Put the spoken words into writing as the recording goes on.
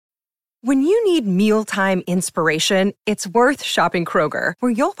When you need mealtime inspiration, it's worth shopping Kroger,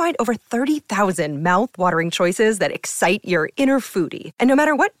 where you'll find over 30,000 mouth-watering choices that excite your inner foodie. And no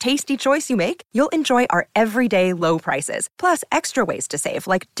matter what tasty choice you make, you'll enjoy our everyday low prices, plus extra ways to save,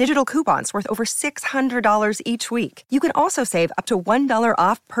 like digital coupons worth over $600 each week. You can also save up to $1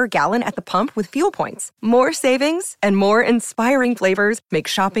 off per gallon at the pump with fuel points. More savings and more inspiring flavors make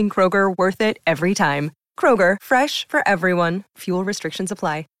shopping Kroger worth it every time. Kroger, fresh for everyone. Fuel restrictions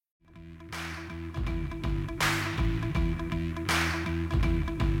apply.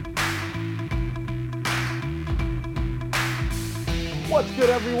 What's good,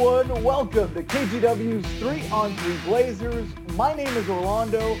 everyone? Welcome to KGW's 3-on-3 Blazers. My name is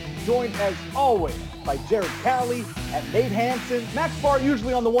Orlando, joined as always by Jared Cowley and Nate Hansen. Max Barr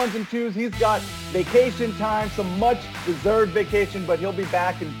usually on the ones and twos. He's got vacation time, some much-deserved vacation, but he'll be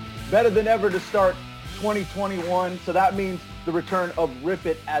back and better than ever to start 2021. So that means the return of Rip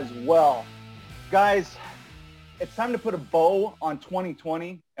It as well. Guys, it's time to put a bow on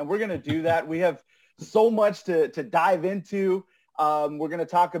 2020, and we're going to do that. We have so much to dive into. We're going to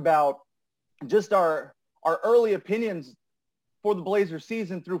talk about just our early opinions for the Blazers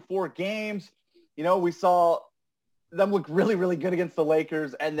season through 4 games. You know, we saw them look really, really good against the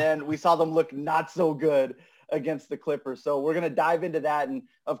Lakers, and then we saw them look not so good against the Clippers. So we're going to dive into that. And,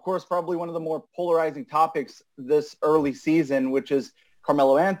 of course, probably one of the more polarizing topics this early season, which is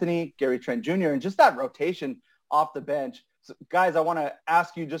Carmelo Anthony, Gary Trent Jr., and just that rotation off the bench. So, guys, I want to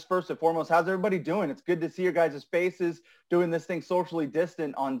ask you just first and foremost, how's everybody doing? It's good to see your guys' faces doing this thing socially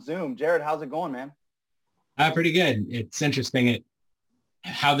distant on Zoom. Jared, how's it going, man? Pretty good. It's interesting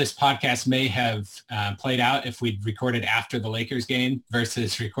how this podcast may have played out if we'd recorded after the Lakers game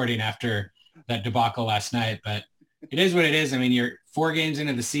versus recording after that debacle last night. But it is what it is. I mean, you're 4 games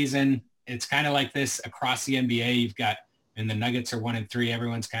into the season. It's kind of like this across the NBA. You've got, and the Nuggets are 1-3.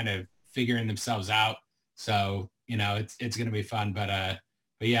 Everyone's kind of figuring themselves out. So, you know, it's going to be fun. But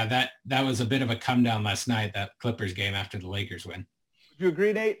yeah, that was a bit of a come down last night, that Clippers game after the Lakers win. Do you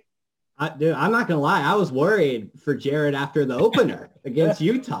agree, Nate? Dude, I'm not going to lie. I was worried for Jared after the opener against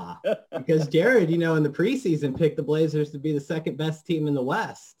Utah because Jared, you know, in the preseason picked the Blazers to be the second best team in the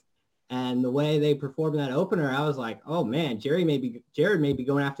West. And the way they performed in that opener, I was like, oh, man, Jared may be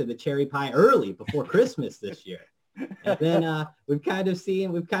going after the cherry pie early before Christmas this year. And then we've kind of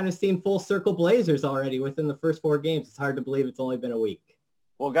seen full circle Blazers already within the first 4 games. It's hard to believe it's only been a week.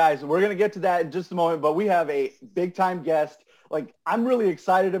 Well, guys, we're going to get to that in just a moment, but we have a big time guest. Like, I'm really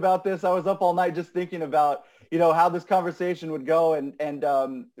excited about this. I was up all night just thinking about, you know, how this conversation would go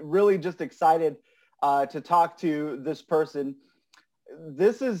and really just excited to talk to this person.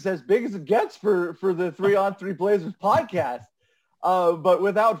 This is as big as it gets for the 3-on-3 Blazers podcast. But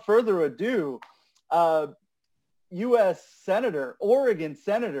without further ado, U.S. Senator, Oregon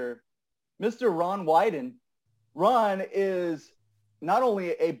Senator, Mr. Ron Wyden. Ron is not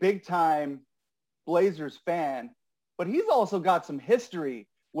only a big-time Blazers fan, but he's also got some history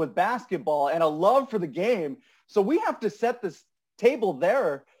with basketball and a love for the game. So we have to set this table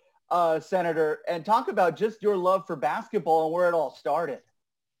there, Senator, and talk about just your love for basketball and where it all started.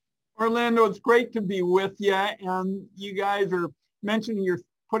 Orlando, it's great to be with you. And you guys are mentioning you're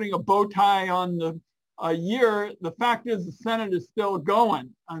putting a bow tie on the year. The fact is the Senate is still going.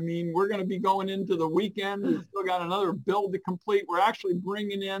 I mean, we're going to be going into the weekend. We've still got another bill to complete. We're actually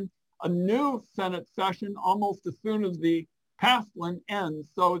bringing in a new Senate session almost as soon as the past one ends.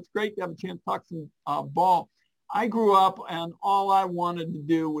 So it's great to have a chance to talk some ball. I grew up and all I wanted to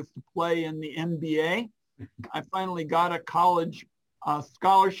do was to play in the NBA. I finally got a college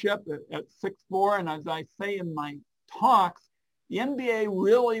scholarship at 6'4", and as I say in my talks, the NBA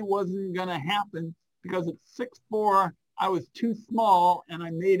really wasn't going to happen because at 6'4", I was too small, and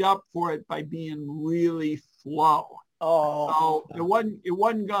I made up for it by being really slow. So it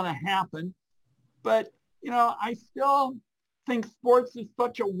wasn't going to happen. But, you know, I still think sports is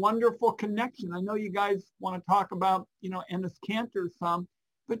such a wonderful connection. I know you guys want to talk about, you know, Enes Kanter some,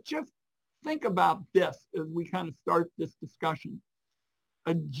 but just think about this as we kind of start this discussion.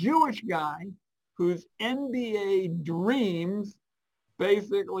 A Jewish guy whose NBA dreams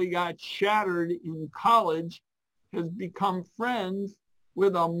basically got shattered in college has become friends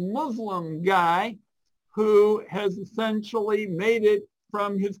with a Muslim guy who has essentially made it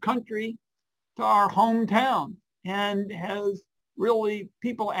from his country to our hometown and has really,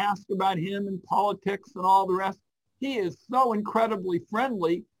 people ask about him in politics and all the rest. He is so incredibly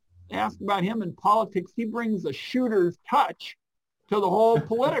friendly. They ask about him in politics. He brings a shooter's touch to the whole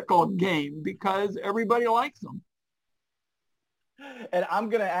political game because everybody likes him. And I'm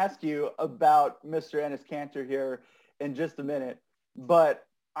going to ask you about Mr. Enes Kanter here in just a minute. But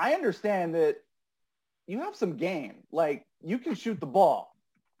I understand that you have some game. Like, you can shoot the ball.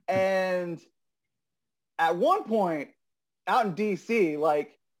 And at one point out in DC,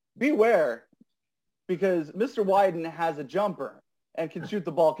 like, beware, because Mr. Wyden has a jumper and can shoot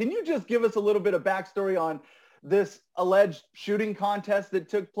the ball. Can you just give us a little bit of backstory on this alleged shooting contest that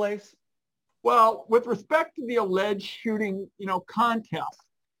took place? Well, with respect to the alleged shooting, contest,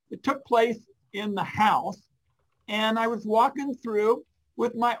 it took place in the house, and I was walking through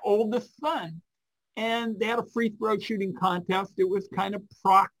with my oldest son, and they had a free throw shooting contest. It was kind of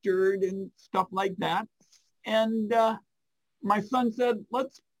proctored and stuff like that. And my son said,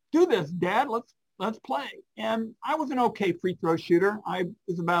 "Let's do this, Dad. Let's play." And I was an okay free throw shooter. I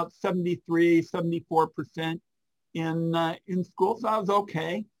was about 73, 74% in school, so I was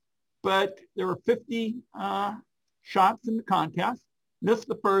okay. But there were 50 shots in the contest. Missed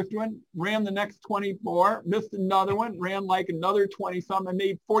the first one, ran the next 24, missed another one, ran like another 20-something, and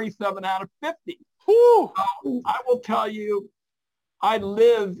made 47 out of 50. Whew. So I will tell you, I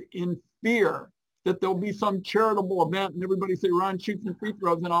live in fear that there'll be some charitable event and everybody say, "Ron, shoot some free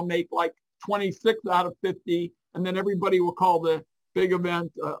throws," and I'll make like 26 out of 50, and then everybody will call the big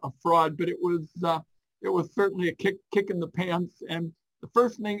event a fraud. But it was certainly a kick in the pants. And the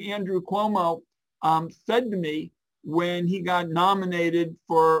first thing Andrew Cuomo said to me when he got nominated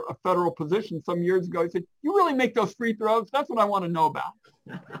for a federal position some years ago, he said, "You really make those free throws? That's what I want to know about."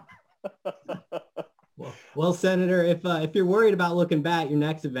 Well, Senator, if you're worried about looking bad at your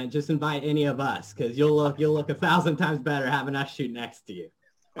next event, just invite any of us, because you'll look 1,000 times better having us shoot next to you.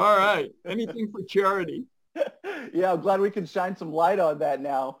 All right. Anything for charity. Yeah, I'm glad we can shine some light on that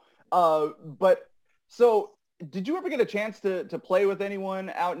now. But so did you ever get a chance to play with anyone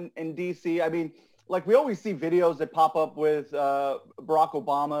out in DC? I mean, like, we always see videos that pop up with Barack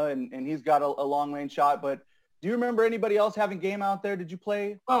Obama, and he's got a long range shot, but do you remember anybody else having game out there? Did you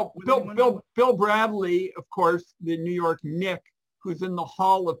play? Oh, Bill Bradley, of course, the New York Knick, who's in the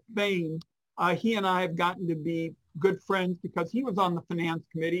Hall of Fame. He and I have gotten to be good friends because he was on the finance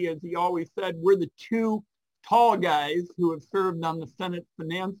committee. As he always said, we're the two tall guys who have served on the Senate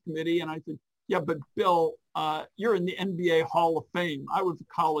Finance Committee. And I said, "Yeah, but Bill, you're in the NBA Hall of Fame. I was a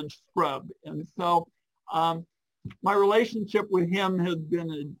college scrub." And so my relationship with him has been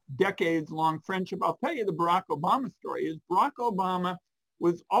a decades-long friendship. I'll tell you the Barack Obama story is Barack Obama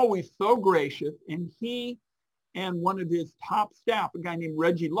was always so gracious, and he and one of his top staff, a guy named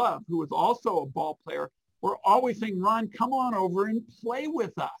Reggie Love, who was also a ball player, were always saying, "Ron, come on over and play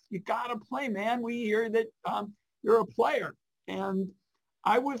with us. You got to play, man. We hear that you're a player." And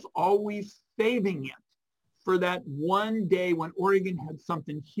I was always saving it for that one day when Oregon had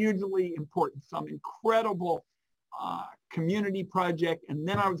something hugely important, some incredible community project. And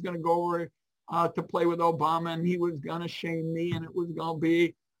then I was going to go over to play with Obama, and he was going to shame me, and it was going to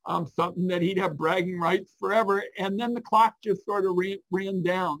be something that he'd have bragging rights forever. And then the clock just sort of ran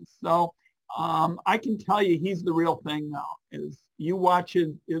down. So I can tell you he's the real thing now. Is you watch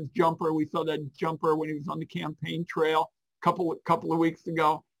his jumper. We saw that jumper when he was on the campaign trail a couple of weeks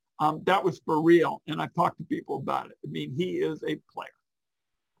ago. That was for real. And I've talked to people about it. I mean, he is a player.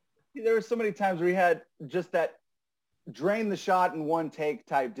 There were so many times where he had just that drain the shot in one take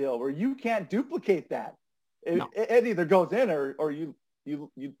type deal where you can't duplicate that. It either goes in or you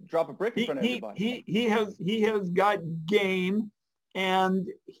drop a brick in front of everybody. He has got game, and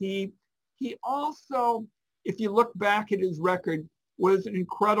he also, if you look back at his record, was an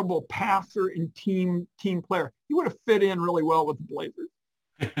incredible passer and team player. He would have fit in really well with the Blazers.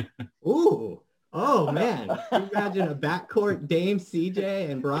 Ooh. Oh, man. Can you imagine a backcourt Dame, CJ,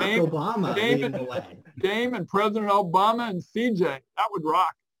 and Barack Obama leading the way? Dame and President Obama and CJ. That would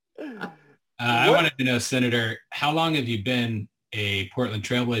rock. I wanted to know, Senator, how long have you been a Portland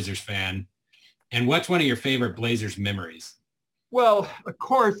Trailblazers fan? And what's one of your favorite Blazers memories? Well, of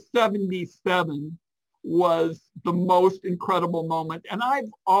course, 77 was the most incredible moment. And I've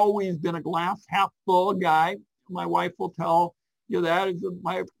always been a glass half full guy. My wife will tell you that is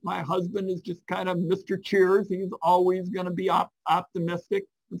my husband is just kind of Mr. Cheers. He's always going to be optimistic.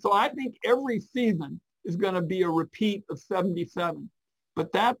 And so I think every season is going to be a repeat of 77.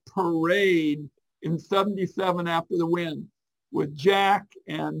 But that parade in 77 after the win with Jack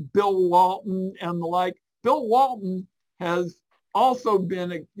and Bill Walton and the like, Bill Walton has also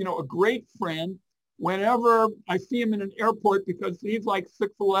been a great friend. Whenever I see him in an airport, because he's like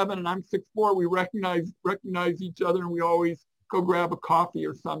 6'11" and I'm 6'4", we recognize each other, and we always go grab a coffee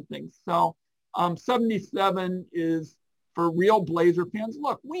or something. So 77 is for real Blazer fans.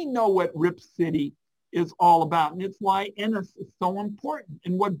 Look, we know what Rip City is all about, and it's why Ennis is so important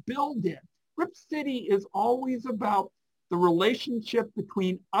and what Bill did. Rip City is always about the relationship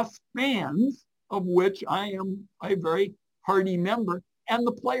between us fans, of which I am a very hearty member, and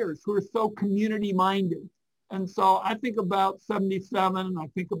the players who are so community minded. And so I think about 77, and I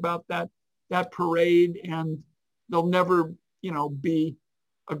think about that parade, and there'll never, be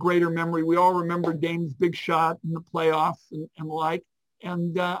a greater memory. We all remember Dame's big shot in the playoffs and the like.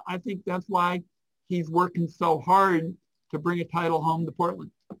 And I think that's why he's working so hard to bring a title home to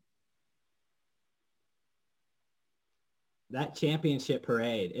Portland. That championship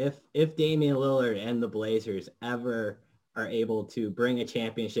parade, if Damian Lillard and the Blazers ever are able to bring a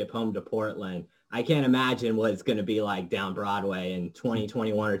championship home to Portland, I can't imagine what it's going to be like down Broadway in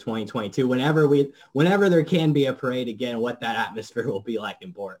 2021 or 2022, whenever there can be a parade again, what that atmosphere will be like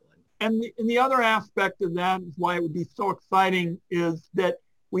in Portland. And the other aspect of that is why it would be so exciting is that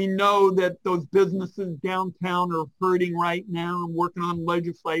we know that those businesses downtown are hurting right now and working on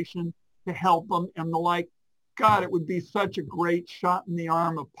legislation to help them and the like. God, it would be such a great shot in the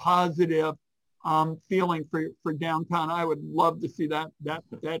arm of positive feeling for downtown. I would love to see that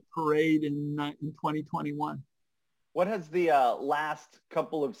parade in 2021. What has the last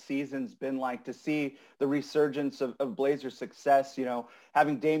couple of seasons been like to see the resurgence of Blazers success,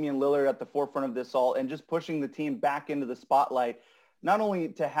 having Damian Lillard at the forefront of this all and just pushing the team back into the spotlight, not only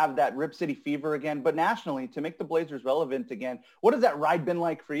to have that Rip City fever again, but nationally to make the Blazers relevant again. What has that ride been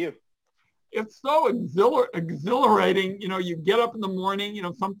like for you? It's so exhilarating. You get up in the morning,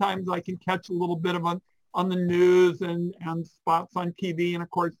 sometimes I can catch a little bit of on the news and spots on TV. And of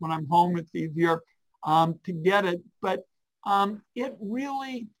course, when I'm home, it's easier to get it. But it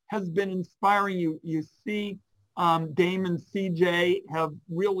really has been inspiring. You see Dame and CJ have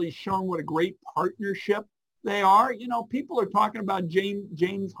really shown what a great partnership they are. People are talking about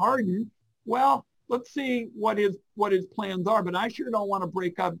James Harden. Well, let's see what his plans are. But I sure don't want to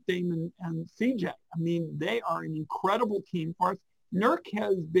break up Dame and CJ. I mean, they are an incredible team for us. Nurk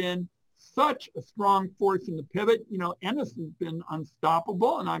has been such a strong force in the pivot. Ennis has been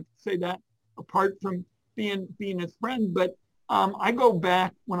unstoppable, and I say that apart from being his friend. But I go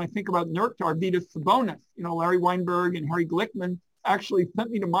back when I think about Nurk to Arvydas Sabonis. Larry Weinberg and Harry Glickman actually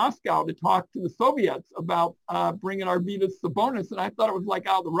sent me to Moscow to talk to the Soviets about bringing Arvydas Sabonis, and I thought it was like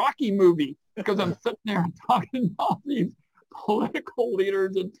out of the Rocky movie because I'm sitting there talking to all these political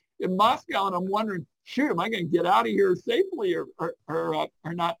leaders in Moscow, and I'm wondering, shoot, am I going to get out of here safely or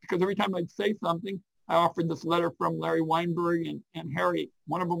not? Because every time I'd say something, I offered this letter from Larry Weinberg and Harry.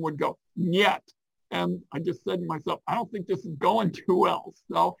 One of them would go, "Yet," and I just said to myself, I don't think this is going too well.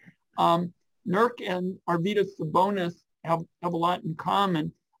 So Nurk and Arvydas Sabonis have a lot in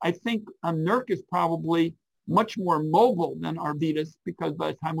common. I think Nurk is probably much more mobile than Arvydas because by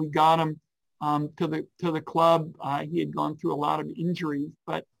the time we got him to the club, he had gone through a lot of injuries.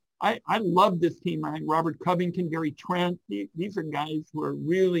 But I love this team. I think Robert Covington, Gary Trent, these are guys who are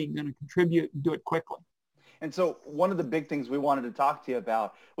really going to contribute and do it quickly. And so one of the big things we wanted to talk to you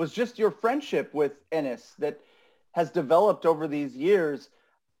about was just your friendship with Ennis that has developed over these years.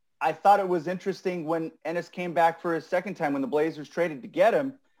 I thought it was interesting when Ennis came back for his second time when the Blazers traded to get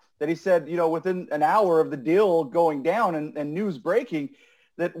him, that he said, within an hour of the deal going down and news breaking,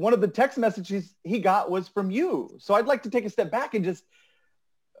 that one of the text messages he got was from you. So I'd like to take a step back and just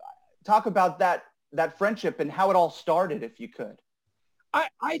talk about that friendship and how it all started, if you could.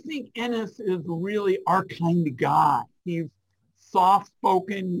 I think Ennis is really our kind of guy. He's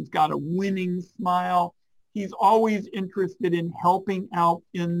soft-spoken. He's got a winning smile. He's always interested in helping out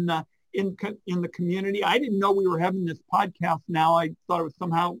in the community. I didn't know we were having this podcast now. I thought it was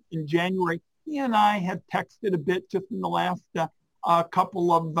somehow in January. He and I have texted a bit just in the last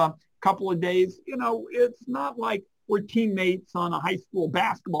couple of days. It's not like we're teammates on a high school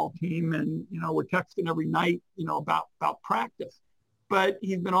basketball team and, we're texting every night, about practice. But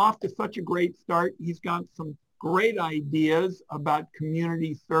he's been off to such a great start. He's got some great ideas about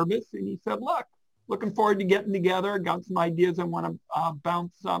community service. And he said, look, looking forward to getting together. Got some ideas I want to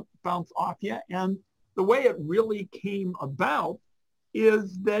bounce off you. And the way it really came about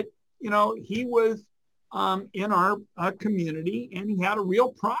is that, he was in our community and he had a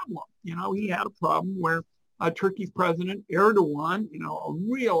real problem. He had a problem where Turkey's president, Erdogan, a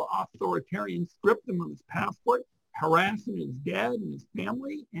real authoritarian, stripped him of his passport, harassing his dad and his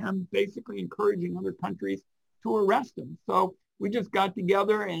family, and basically encouraging other countries to arrest him. So we just got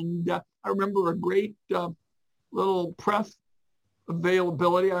together, and I remember a great little press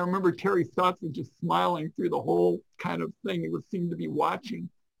availability. I remember Terry Stotts was just smiling through the whole kind of thing. He seemed to be watching.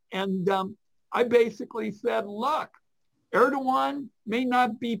 And I basically said, look, Erdogan may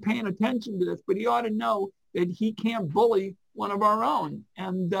not be paying attention to this, but he ought to know that he can't bully one of our own.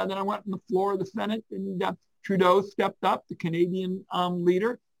 And then I went on the floor of the Senate and Trudeau stepped up, the Canadian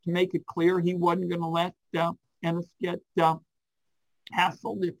leader, to make it clear he wasn't going to let Ennis get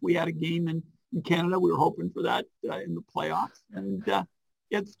hassled if we had a game in Canada. We were hoping for that in the playoffs. And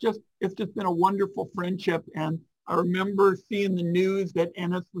it's just been a wonderful friendship. And I remember seeing the news that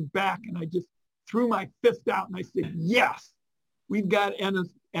Ennis was back, and I just threw my fist out and I said, yes, we've got Ennis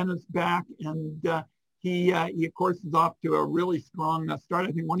back. And he of course is off to a really strong start.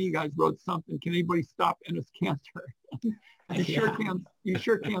 I think one of you guys wrote something, can anybody stop Ennis Cantor? You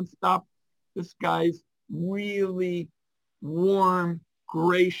sure can't stop this guy's really warm,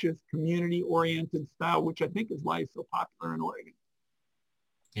 gracious, community-oriented style, which I think is why he's so popular in Oregon.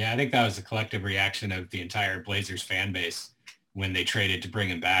 Yeah, I think that was the collective reaction of the entire Blazers fan base when they traded to bring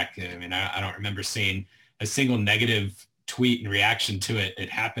him back. I mean, I don't remember seeing a single negative tweet in reaction to it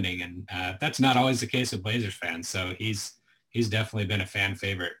happening. And that's not always the case with Blazers fans. So he's definitely been a fan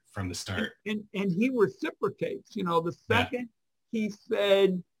favorite from the start. And he reciprocates, the second he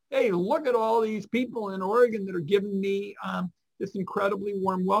said, hey, look at all these people in Oregon that are giving me this incredibly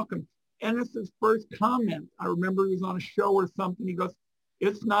warm welcome. Ennis's first comment, I remember he was on a show or something, he goes,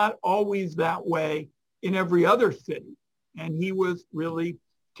 it's not always that way in every other city. And he was really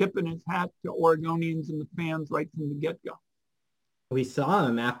tipping his hat to Oregonians and the fans right from the get-go. We saw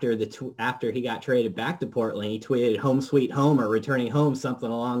him after he got traded back to Portland. He tweeted "Home Sweet Home" or "Returning Home,"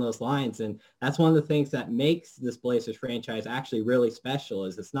 something along those lines. And that's one of the things that makes this Blazers franchise actually really special.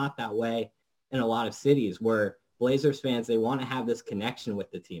 Is it's not that way in a lot of cities where Blazers fans, they want to have this connection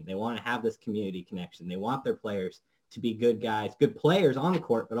with the team. They want to have this community connection. They want their players to be good guys, good players on the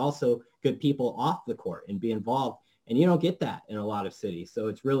court, but also good people off the court and be involved. And you don't get that in a lot of cities. So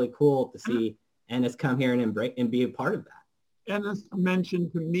it's really cool to see Ennis come here and be a part of that. Ennis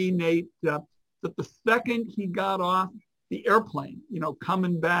mentioned to me, Nate, that the second he got off the airplane,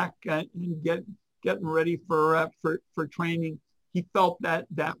 coming back and getting ready for training, he felt that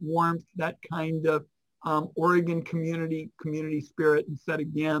warmth, that kind of Oregon community spirit, and said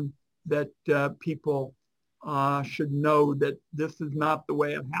again that people should know that this is not the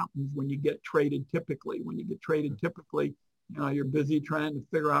way it happens when you get traded typically. When you get traded typically, you're busy trying to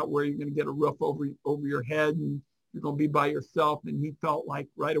figure out where you're going to get a roof over your head, and you're going to be by yourself. And he felt like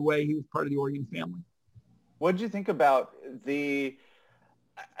right away he was part of the Oregon family. What did you think about him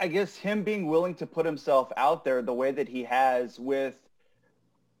being willing to put himself out there the way that he has with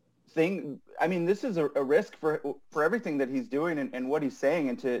this is a risk for everything that he's doing and what he's saying,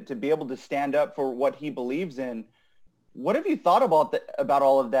 and to be able to stand up for what he believes in. What have you thought about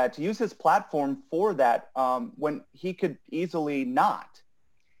all of that, to use his platform for that when he could easily not?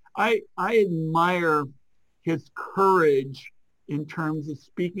 I admire his courage in terms of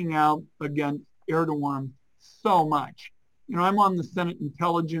speaking out against Erdogan so much. I'm on the Senate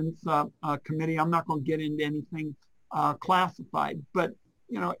Intelligence Committee. I'm not going to get into anything classified, but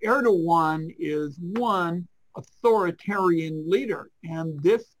Erdogan is one authoritarian leader, and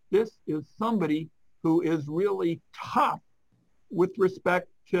this is somebody who is really tough with respect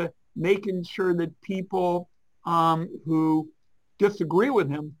to making sure that people who disagree with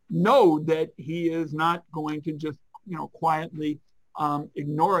him know that he is not going to just quietly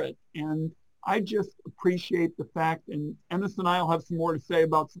ignore it. And I just appreciate the fact, and Ennis and I will have some more to say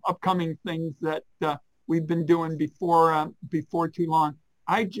about some upcoming things that we've been doing before too long.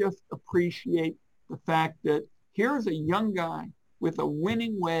 I just appreciate the fact that here's a young guy with a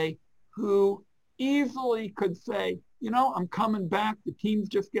winning way who easily could say, I'm coming back. The team's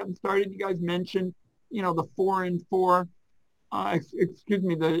just getting started. You guys mentioned, the 4-4,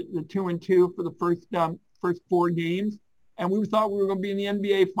 the 2-2 for the first 4 games. And we thought we were going to be in the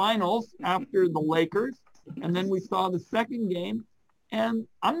NBA Finals after the Lakers. And then we saw the second game. And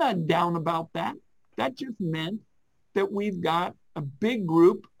I'm not down about that. That just meant that we've got a big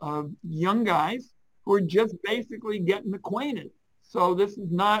group of young guys who are just basically getting acquainted. So this is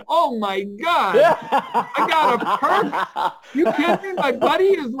not, oh my God, I got a perk. You kidding me? My buddy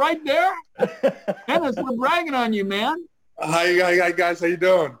is right there. Ennis, we're bragging on you, man. Hi guys, how you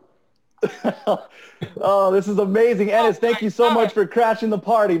doing? Oh, this is amazing. Ennis, thank you so much for crashing the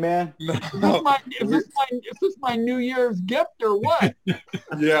party, man. Is this my New Year's gift or what?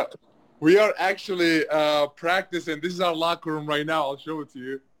 Yeah. We are actually practicing. This is our locker room right now. I'll show it to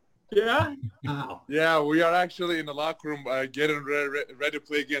you. Yeah? Wow. Yeah, we are actually in the locker room getting ready to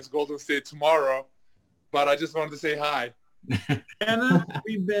play against Golden State tomorrow. But I just wanted to say hi. Ennis,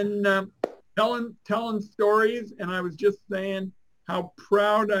 we've been telling stories, and I was just saying how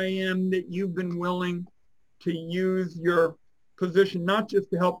proud I am that you've been willing to use your position not just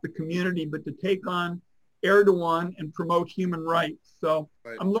to help the community, but to take on Erdogan and promote human rights. So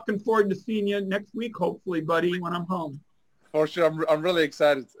Right. I'm looking forward to seeing you next week, hopefully, buddy, when I'm home. For sure, I'm really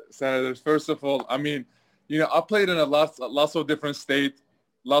excited, Senators. First of all, I mean, I played in lots of different states,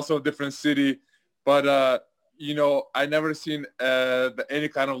 lots of different city, but I never seen any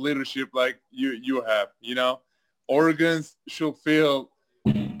kind of leadership like you have. Oregons should feel,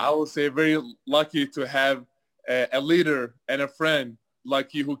 I would say, very lucky to have a leader and a friend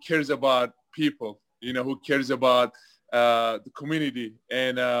like you who cares about people, who cares about the community,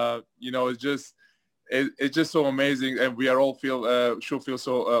 and it's just so amazing, and we are all should feel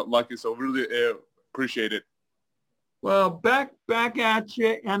so lucky. So really appreciate it. Well, back at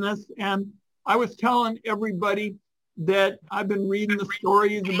you, Ennis. And I was telling everybody that I've been reading the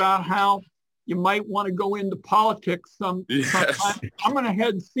stories about how you might want to go into politics sometime. I'm going to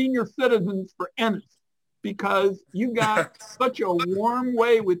head senior citizens for Ennis because you got such a warm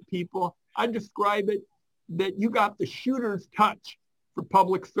way with people. I describe it that you got the shooter's touch for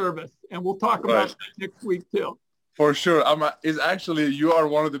public service. And we'll talk about that next week too. For sure. It's actually, you are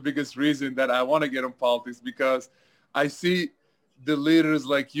one of the biggest reasons that I want to get in politics, because I see the leaders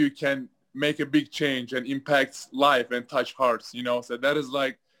like you can make a big change and impact life and touch hearts, So that is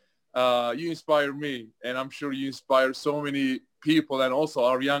like, you inspire me, and I'm sure you inspire so many people and also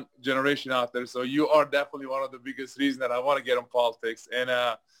our young generation out there. So you are definitely one of the biggest reasons that I want to get in politics. And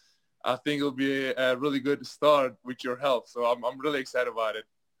I think it'll be a really good start with your help. So I'm really excited about it.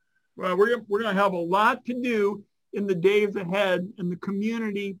 Well, we're going to have a lot to do in the days ahead, and the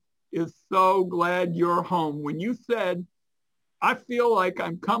community is so glad you're home. When you said, I feel like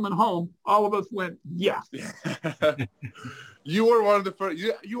I'm coming home, all of us went, yes. You were one of the first.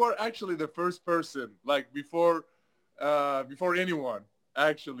 You are actually the first person, like before anyone.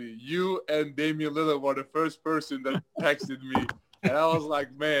 Actually, you and Damian Lillard were the first person that texted me, and I was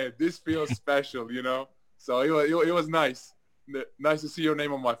like, man, this feels special, So it was nice. Nice to see your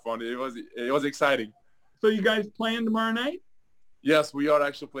name on my phone. It was exciting. So you guys playing tomorrow night? Yes, we are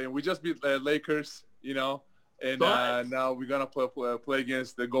actually playing. We just beat Lakers, and now we're gonna play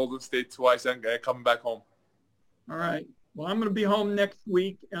against the Golden State twice and coming back home. All right. Well, I'm going to be home next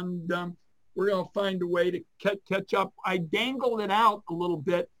week, and we're going to find a way to catch up. I dangled it out a little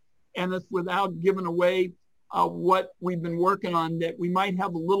bit, and it's without giving away what we've been working on, that we might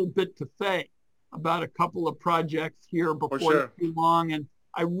have a little bit to say about a couple of projects here before too long. And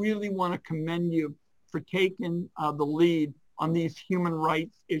I really want to commend you for taking the lead on these human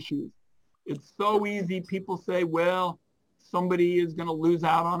rights issues. It's so easy. People say, well, somebody is going to lose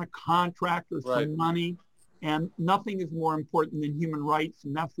out on a contract or some money. And nothing is more important than human rights,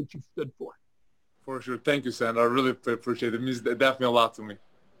 and that's what you stood for. For sure. Thank you, Sam. I really appreciate it. It means definitely a lot to me.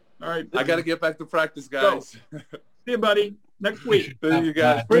 All right. I got to get back to practice, guys. See you, buddy. Next week. Thank you,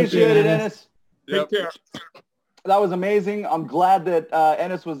 guys. Appreciate it, Ennis. Take care. That was amazing. I'm glad that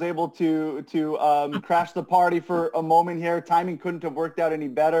Ennis was able to crash the party for a moment here. Timing couldn't have worked out any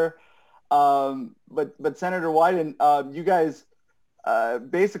better. But Senator Wyden, you guys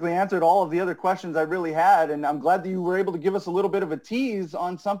basically answered all of the other questions I really had, and I'm glad that you were able to give us a little bit of a tease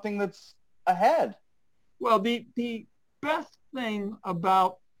on something that's ahead. Well, the best thing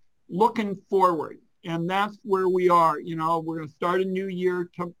about looking forward, and that's where we are, we're going to start a new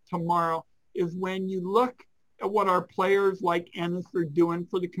year tomorrow, is when you look at what our players like Ennis are doing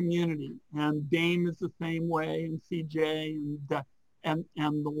for the community, and Dame is the same way, and CJ and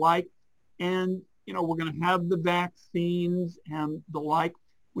the like, and we're going to have the vaccines and the like.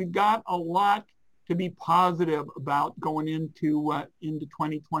 We've got a lot to be positive about going into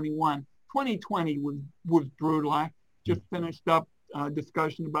 2021. 2020 was brutal. I just finished up a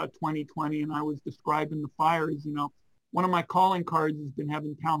discussion about 2020, and I was describing the fires. One of my calling cards has been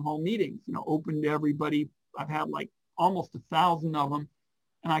having town hall meetings, open to everybody. I've had like almost 1,000 of them,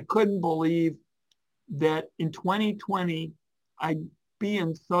 and I couldn't believe that in 2020, I'd be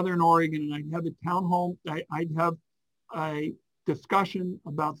in Southern Oregon, and I'd have a town hall. I'd have a discussion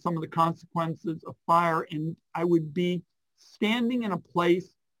about some of the consequences of fire, and I would be standing in a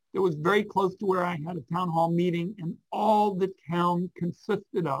place that was very close to where I had a town hall meeting, and all the town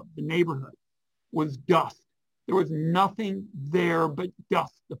consisted of, the neighborhood, was dust. There was nothing there but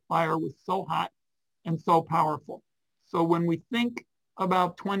dust. The fire was so hot and so powerful. So when we think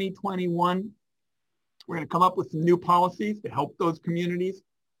about 2021, we're going to come up with some new policies to help those communities.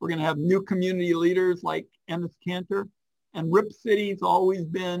 We're going to have new community leaders like Ennis Cantor. And Rip City's always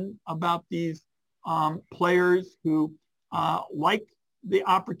been about these players who like the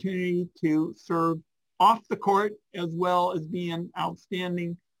opportunity to serve off the court as well as being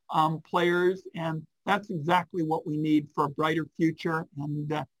outstanding players. And That's exactly what we need for a brighter future.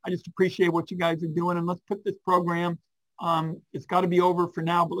 And I just appreciate what you guys are doing. And let's put this program, it's got to be over for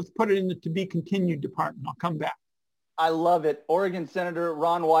now, but let's put it in the to be continued department. I'll come back. I love it. Oregon Senator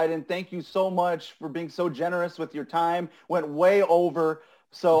Ron Wyden, thank you so much for being so generous with your time. Went way over,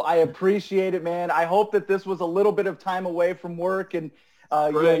 so I appreciate it, man. I hope that this was a little bit of time away from work and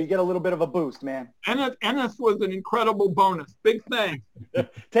you get a little bit of a boost, man. And this was an incredible bonus. Big thanks.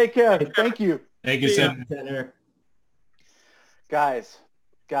 Take care. Thank you. Thank you, Senator. Guys,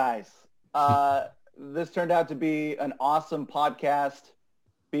 this turned out to be an awesome podcast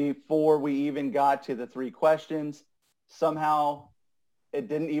before we even got to the 3 questions. Somehow it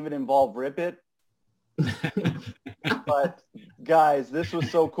didn't even involve Rip It. But guys, this was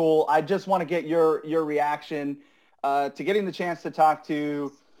so cool. I just want to get your reaction to getting the chance to talk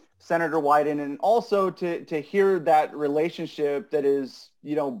to Senator Wyden, and also to hear that relationship that is,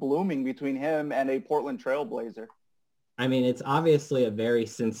 blooming between him and a Portland Trailblazer. I mean, it's obviously a very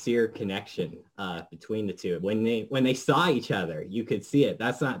sincere connection between the two. When they saw each other, you could see it.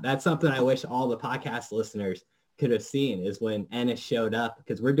 That's something I wish all the podcast listeners could have seen, is when Ennis showed up,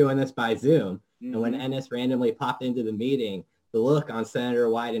 because we're doing this by Zoom. Mm-hmm. And when Ennis randomly popped into the meeting, the look on Senator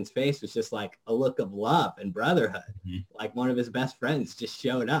Wyden's face was just like a look of love and brotherhood. Mm-hmm. Like one of his best friends just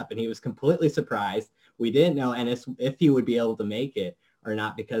showed up, and he was completely surprised. We didn't know Ennis if he would be able to make it or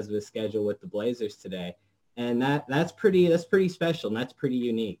not because of his schedule with the Blazers today. And that's pretty special, and that's pretty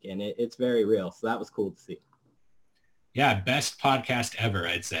unique, and it's very real. So that was cool to see. Yeah, best podcast ever,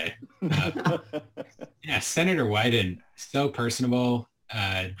 I'd say. Yeah, Senator Wyden, so personable,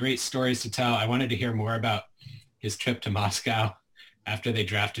 great stories to tell. I wanted to hear more about his trip to Moscow after they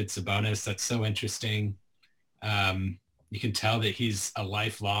drafted Sabonis. That's so interesting. You can tell that he's a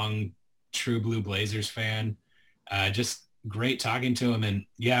lifelong True Blue Blazers fan. Just great talking to him. And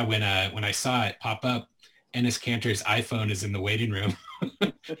yeah, when I saw it pop up, Enes Kanter's iPhone is in the waiting room.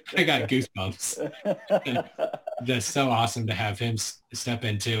 I got goosebumps. Just so awesome to have him step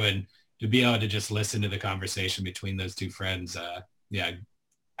into and to be able to just listen to the conversation between those two friends. Yeah,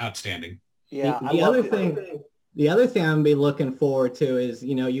 outstanding. Yeah. The other thing I'm gonna be looking forward to is,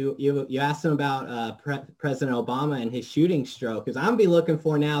 you asked him about President Obama and his shooting stroke, because I'm gonna be looking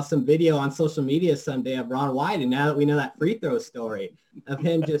for now some video on social media someday of Ron Wyden, now that we know that free throw story of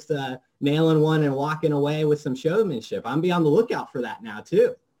him just nailing one and walking away with some showmanship. I'm gonna be on the lookout for that now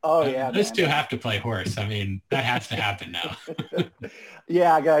too. Oh yeah, those two have to play horse. I mean, that has to happen now.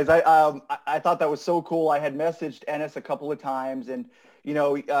 Yeah, guys, I thought that was so cool. I had messaged Ennis a couple of times, and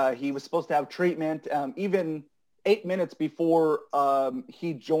he was supposed to have treatment even 8 minutes before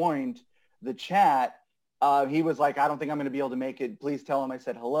he joined the chat. He was like, I don't think I'm going to be able to make it. Please tell him I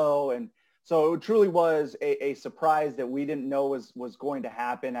said hello. And so it truly was a surprise that we didn't know was going to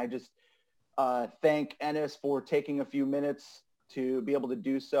happen. I just thank Ennis for taking a few minutes to be able to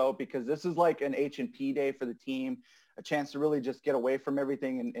do so, because this is like an H&P day for the team, a chance to really just get away from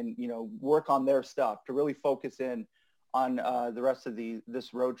everything and work on their stuff, to really focus in on the rest of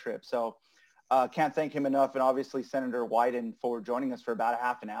this road trip. So can't thank him enough. And obviously Senator Wyden for joining us for about a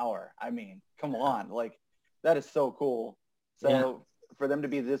half an hour. I mean, come on, like that is so cool. So for them to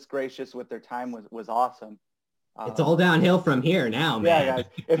be this gracious with their time was awesome. It's all downhill from here now, man. Yeah, guys.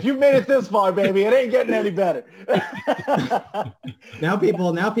 If you made it this far, baby, it ain't getting any better. Now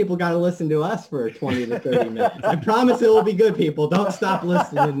people got to listen to us for 20 to 30 minutes. I promise it will be good, people. Don't stop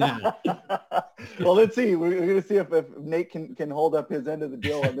listening now. Well, let's see. We're going to see if Nate can hold up his end of the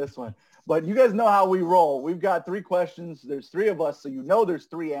deal on this one. But you guys know how we roll. We've got 3 questions. There's 3 of us, so there's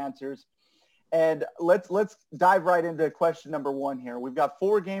 3 answers. And let's dive right into question number 1 here. We've got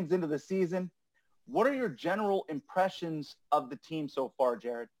 4 games into the season. What are your general impressions of the team so far,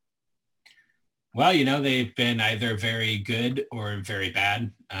 Jared? Well, they've been either very good or very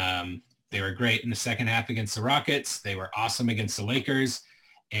bad. They were great in the second half against the Rockets. They were awesome against the Lakers,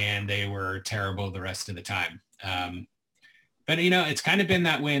 and they were terrible the rest of the time. But, it's kind of been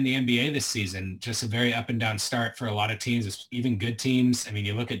that way in the NBA this season, just a very up and down start for a lot of teams, even good teams. I mean,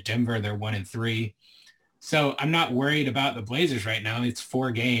 you look at Denver, they're 1-3. So I'm not worried about the Blazers right now. It's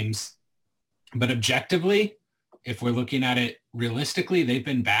 4 games. But objectively, if we're looking at it realistically, they've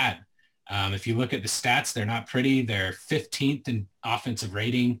been bad. If you look at the stats, they're not pretty. They're 15th in offensive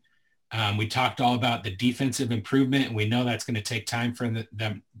rating. We talked all about the defensive improvement, and we know that's going to take time for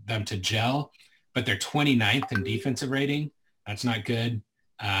them to gel. But they're 29th in defensive rating. That's not good.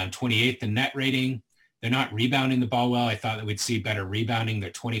 28th in net rating. They're not rebounding the ball well. I thought that we'd see better rebounding. They're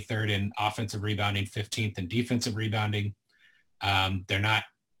 23rd in offensive rebounding, 15th in defensive rebounding. They're not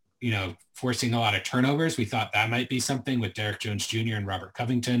forcing a lot of turnovers. We thought that might be something with Derek Jones Jr. and Robert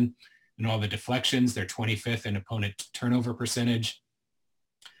Covington. in all the deflections. They're 25th in opponent turnover percentage.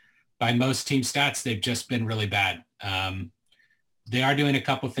 By most team stats, they've just been really bad. They are doing a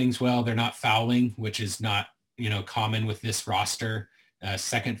couple things well. They're not fouling, which is not, common with this roster.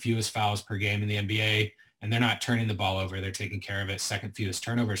 Second fewest fouls per game in the NBA, and they're not turning the ball over. They're taking care of it. Second fewest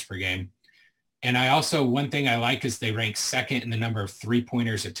turnovers per game. And one thing I like is they rank second in the number of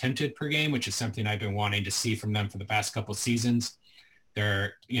three-pointers attempted per game, which is something I've been wanting to see from them for the past couple of seasons.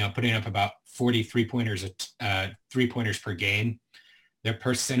 They're, putting up about 40 three-pointers per game. Their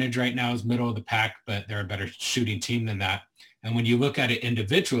percentage right now is middle of the pack, but they're a better shooting team than that. And when you look at it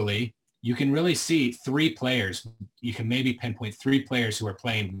individually, you can really see three players. You can maybe pinpoint three players who are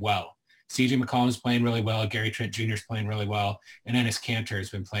playing well. CJ McCollum's playing really well. Gary Trent Jr. is playing really well. And Enes Kanter has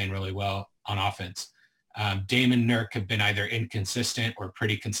been playing really well on offense. Dame and Nurk have been either inconsistent or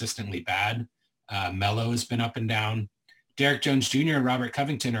pretty consistently bad. Melo has been up and down. Derek Jones Jr. and Robert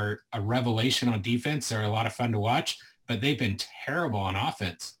Covington are a revelation on defense. They're a lot of fun to watch, but they've been terrible on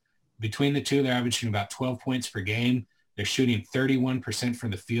offense. Between the two, they're averaging about 12 points per game. They're shooting 31%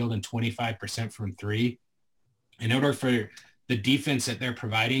 from the field and 25% from three. In order for the defense that they're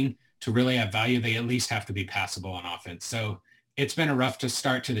providing to really have value, they at least have to be passable on offense. So it's been a rough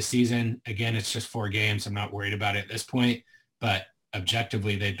start to the season. Again, it's just 4 games. I'm not worried about it at this point, but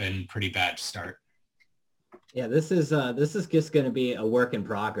objectively, they've been pretty bad to start. Yeah, this is just going to be a work in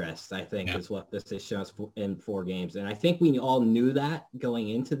progress, I think, Yeah. is what this is showing us in 4 games. And I think we all knew that going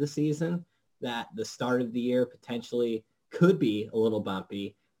into the season, that the start of the year potentially could be a little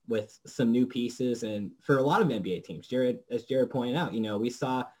bumpy with some new pieces. And for a lot of NBA teams, as Jared pointed out, we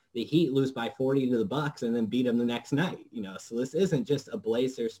saw the Heat lose by 40 to the Bucks and then beat them the next night, so this isn't just a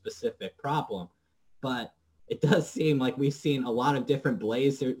Blazers specific problem, but it does seem like we've seen a lot of different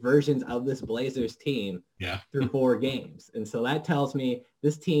versions of this Blazers team through 4 games. And so that tells me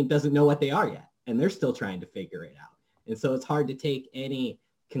this team doesn't know what they are yet, and they're still trying to figure it out. And so it's hard to take any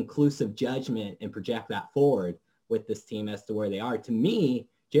conclusive judgment and project that forward with this team as to where they are. To me,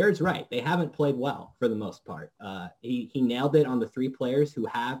 Jared's right. They haven't played well for the most part. He nailed it on the 3 players who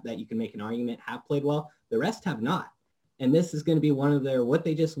that you can make an argument have played well. The rest have not. And this is going to be one of what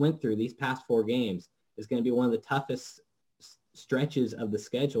they just went through these past 4 games is going to be one of the toughest stretches of the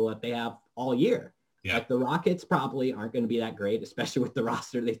schedule that they have all year. Yeah. Like the Rockets probably aren't going to be that great, especially with the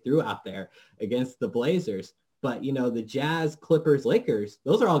roster they threw out there against the Blazers. But, the Jazz, Clippers, Lakers,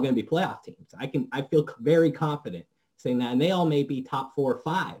 those are all going to be playoff teams. I feel very confident saying that. And they all may be top 4 or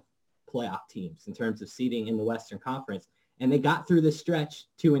 5 playoff teams in terms of seeding in the Western Conference. And they got through this stretch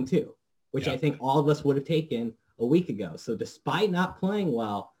 2-2, which I think all of us would have taken a week ago. So despite not playing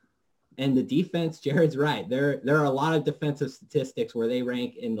well, and the defense, Jared's right. There are a lot of defensive statistics where they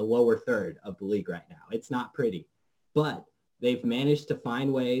rank in the lower third of the league right now. It's not pretty, but they've managed to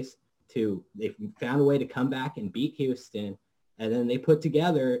find ways they've found a way to come back and beat Houston. And then the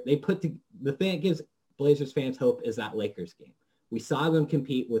thing that gives Blazers fans hope is that Lakers game. We saw them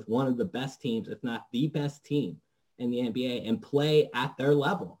compete with one of the best teams, if not the best team in the NBA, and play at their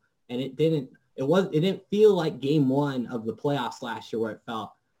level. And it didn't feel like game 1 of the playoffs last year where it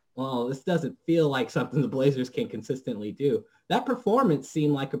felt, well, this doesn't feel like something the Blazers can consistently do. That performance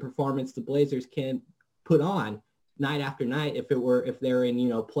seemed like a performance the Blazers can put on night after night if they're in,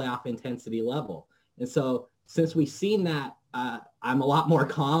 playoff intensity level. And so since we've seen that, I'm a lot more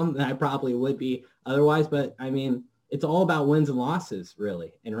calm than I probably would be otherwise. But I mean, it's all about wins and losses,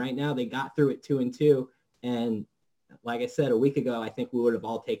 really. And right now they got through it 2-2. And like I said, a week ago, I think we would have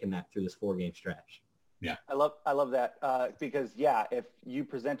all taken that through this 4-game stretch. Yeah. I love that because, if you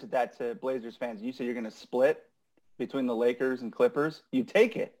presented that to Blazers fans and you said you're going to split between the Lakers and Clippers, you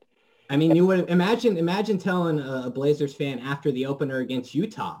take it. I mean, you would imagine telling a Blazers fan after the opener against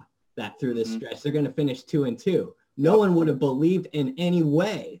Utah that through this stretch, they're going to finish 2-2. No one would have believed in any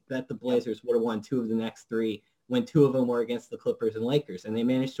way that the Blazers would have won 2 of the next 3 when 2 of them were against the Clippers and Lakers, and they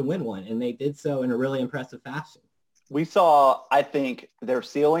managed to win 1, and they did so in a really impressive fashion. We saw, I think, their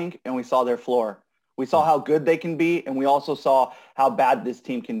ceiling and we saw their floor. We saw how good they can be, and we also saw how bad this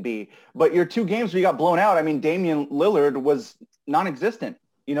team can be. But your 2 games where you got blown out, I mean, Damian Lillard was non-existent.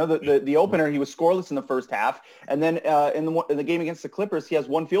 The opener, he was scoreless in the first half. And then in the game against the Clippers, he has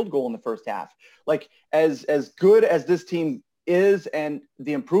 1 field goal in the first half. Like, as good as this team is and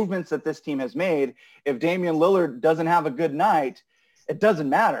the improvements that this team has made, if Damian Lillard doesn't have a good night, it doesn't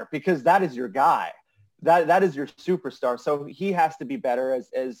matter because that is your guy. That is your superstar. So he has to be better,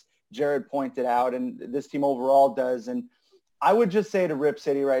 as Jared pointed out, and this team overall does. And I would just say to Rip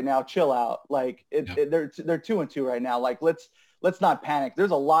City right now, chill out. Like they're 2-2 right now. Like let's not panic.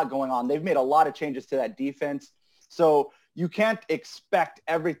 There's a lot going on. They've made a lot of changes to that defense. So you can't expect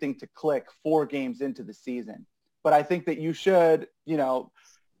everything to click 4 games into the season. But I think that you should,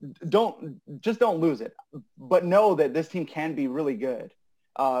 don't lose it, but know that this team can be really good.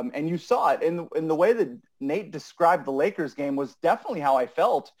 And you saw it in the way that Nate described the Lakers game was definitely how I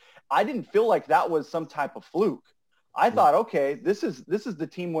felt. I didn't feel like that was some type of fluke. I thought, okay, this is the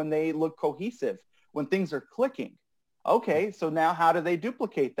team when they look cohesive, when things are clicking. Okay, so now how do they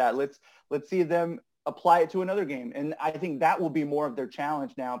duplicate that? Let's see them apply it to another game. And I think that will be more of their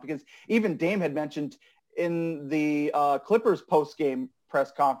challenge now, because even Dame had mentioned in the Clippers post-game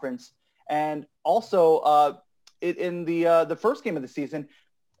press conference, and also in the first game of the season,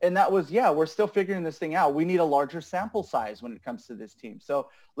 and that was, we're still figuring this thing out. We need a larger sample size when it comes to this team. So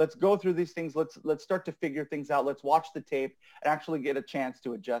let's go through these things. Let's start to figure things out. Let's watch the tape and actually get a chance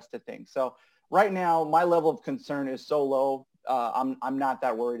to adjust to things. So right now, my level of concern is so low. I'm not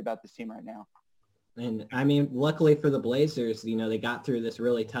that worried about this team right now. And I mean, luckily for the Blazers, they got through this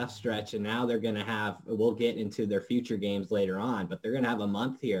really tough stretch, and now they're going to have, we'll get into their future games later on, but they're going to have a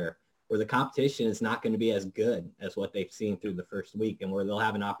month here where the competition is not going to be as good as what they've seen through the first week, and where they'll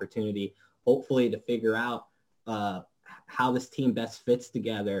have an opportunity, hopefully, to figure out how this team best fits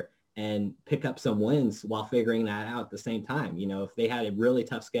together and pick up some wins while figuring that out at the same time. If they had a really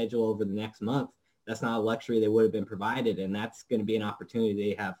tough schedule over the next month, that's not a luxury they would have been provided, and that's going to be an opportunity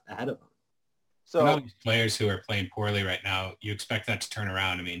they have ahead of them. So all these players who are playing poorly right now, you expect that to turn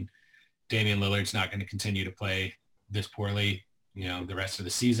around. I mean, Damian Lillard's not going to continue to play this poorly, the rest of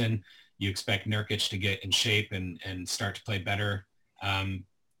the season. You expect Nurkic to get in shape and start to play better.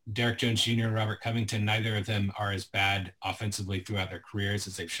 Derek Jones Jr. and Robert Covington, neither of them are as bad offensively throughout their careers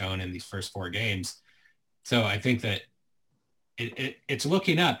as they've shown in these first 4 games. So I think that it's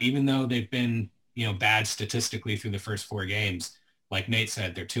looking up, even though they've been, bad statistically through the first 4 games. Like Nate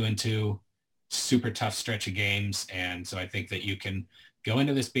said, they're 2-2, super tough stretch of games. And so I think that you can go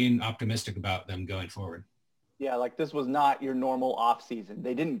into this being optimistic about them going forward. Yeah, like this was not your normal off season.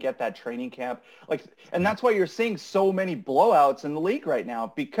 They didn't get that training camp. And that's why you're seeing so many blowouts in the league right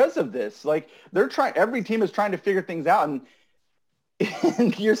now because of this. Like every team is trying to figure things out.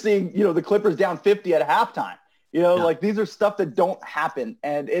 And you're seeing, the Clippers down 50 at halftime. Like these are stuff that don't happen.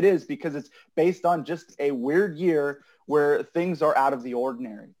 And it is because it's based on just a weird year where things are out of the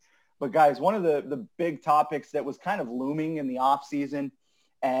ordinary. But guys, one of the big topics that was kind of looming in the off season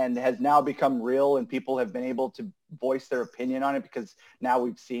and has now become real, and people have been able to voice their opinion on it because now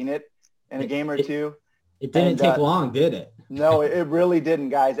we've seen it in a game or two. It didn't take long, did it? No, it really didn't,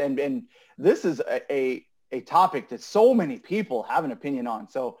 guys. And this is a topic that so many people have an opinion on.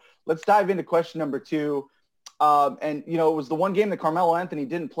 So let's dive into question number 2. It was the one game that Carmelo Anthony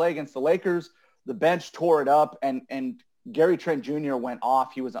didn't play against the Lakers. The bench tore it up, and Gary Trent Jr. went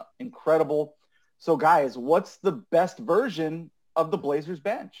off. He was incredible. So, guys, what's the best version of the Blazers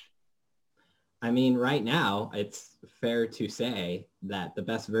bench? I mean, right now, it's fair to say that the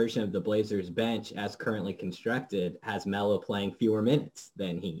best version of the Blazers bench as currently constructed has Melo playing fewer minutes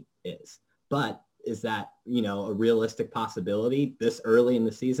than he is. But is that, a realistic possibility this early in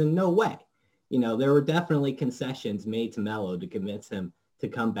the season? No way. There were definitely concessions made to Melo to convince him to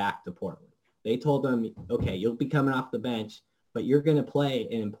come back to Portland. They told him, okay, you'll be coming off the bench, but you're going to play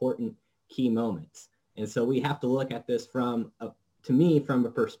in important key moments. And so we have to look at this from a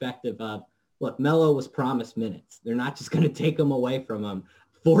perspective of, look, Melo was promised minutes. They're not just going to take him away from him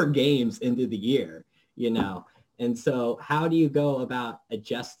 4 games into the year, And so how do you go about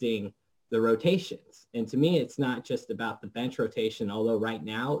adjusting the rotations? And to me, it's not just about the bench rotation, although right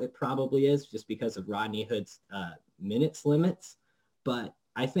now it probably is just because of Rodney Hood's minutes limits. But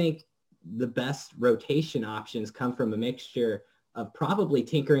I think the best rotation options come from a mixture of probably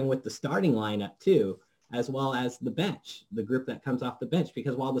tinkering with the starting lineup too, as well as the bench, the group that comes off the bench.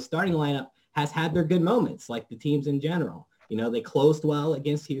 Because while the starting lineup has had their good moments, like the teams in general, they closed well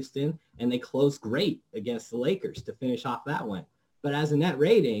against Houston and they closed great against the Lakers to finish off that one. But as a net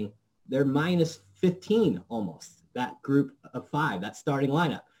rating, they're minus 15 almost, that group of 5, that starting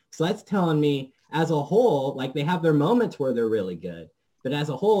lineup. So that's telling me as a whole, like they have their moments where they're really good, but as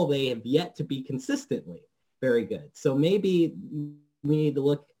a whole, they have yet to be consistently very good. So maybe we need to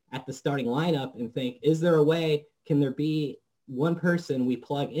look at the starting lineup and think, is there a way, can there be one person we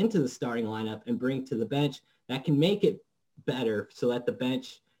plug into the starting lineup and bring to the bench that can make it better so that the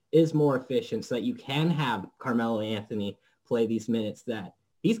bench is more efficient, so that you can have Carmelo Anthony play these minutes that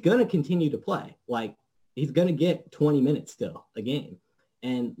he's going to continue to play. Like he's going to get 20 minutes still a game.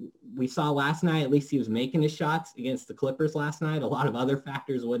 And we saw last night, at least he was making his shots against the Clippers last night. A lot of other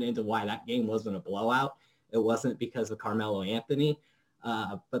factors went into why that game wasn't a blowout. It wasn't because of Carmelo Anthony.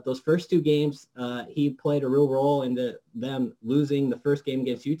 But those first two games, he played a real role into them losing the first game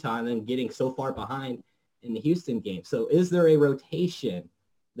against Utah and then getting so far behind in the Houston game. So is there a rotation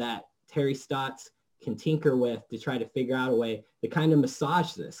that Terry Stotts can tinker with to try to figure out a way to kind of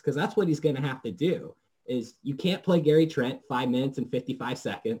massage this? Because that's what he's going to have to do. Is you can't play Gary Trent 5 minutes and 55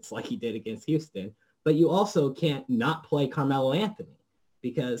 seconds like he did against Houston, but you also can't not play Carmelo Anthony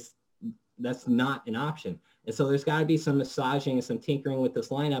because that's not an option. And so there's got to be some massaging and some tinkering with this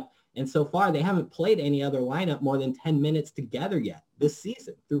lineup. And so far, they haven't played any other lineup more than 10 minutes together yet this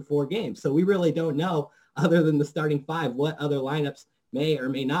season through 4 games. So we really don't know, other than the starting 5, what other lineups may or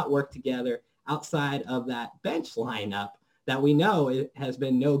may not work together outside of that bench lineup that we know it has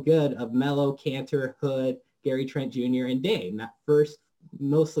been no good of Melo, Cantor, Hood, Gary Trent Jr., and Dame. That first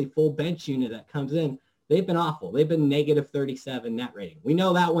mostly full bench unit that comes in, they've been awful. They've been negative 37 net rating. We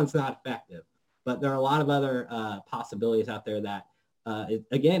know that one's not effective, but there are a lot of other possibilities out there that,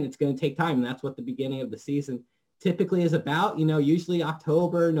 again, it's going to take time. And that's what the beginning of the season typically is about. Usually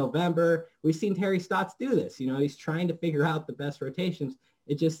October, November, we've seen Terry Stotts do this. He's trying to figure out the best rotations.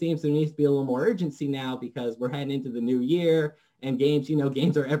 It just seems there needs to be a little more urgency now because we're heading into the new year and games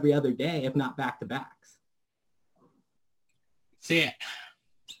are every other day, if not back-to-backs. See,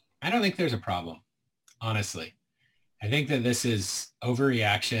 I don't think there's a problem, honestly. I think that this is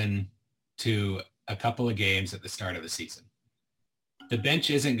overreaction to a couple of games at the start of the season. The bench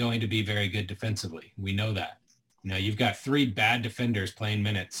isn't going to be very good defensively. We know that. You've got 3 bad defenders playing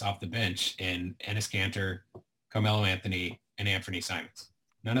minutes off the bench in Enes Kanter, Carmelo Anthony, and Anthony Simons.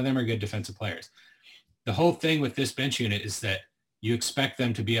 None of them are good defensive players. The whole thing with this bench unit is that you expect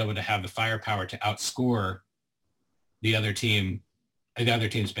them to be able to have the firepower to outscore the other team's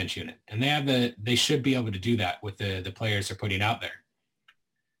bench unit. And they should be able to do that with the players they're putting out there.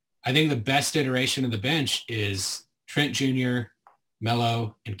 I think the best iteration of the bench is Trent Jr.,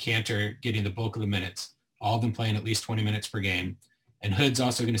 Melo, and Cantor getting the bulk of the minutes, all of them playing at least 20 minutes per game. And Hood's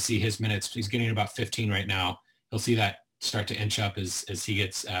also going to see his minutes. He's getting about 15 right now. He'll see that start to inch up as he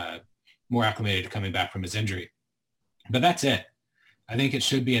gets more acclimated to coming back from his injury. But that's it. I think it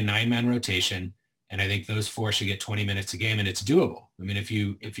should be a 9-man rotation, and I think those 4 should get 20 minutes a game, and it's doable. I mean, if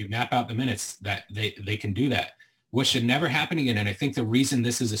you map out the minutes, that they can do that. What should never happen again, and I think the reason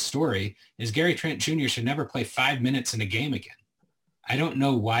this is a story, is Gary Trent Jr. should never play 5 minutes in a game again. I don't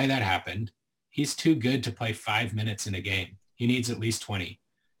know why that happened. He's too good to play 5 minutes in a game. He needs at least 20.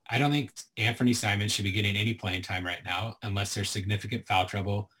 I don't think Anthony Simons should be getting any playing time right now unless there's significant foul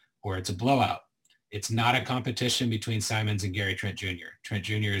trouble or it's a blowout. It's not a competition between Simons and Gary Trent Jr. Trent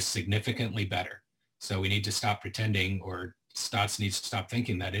Jr. is significantly better. So we need to stop pretending, or Stotts needs to stop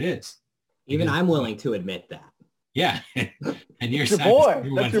thinking that it is. Even I'm willing to admit that. Yeah. And you're your boy.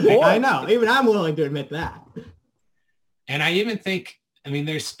 That's your boy. I know. Even I'm willing to admit that. And I even think,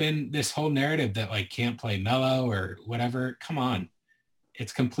 there's been this whole narrative that can't play Melo or whatever. Come on.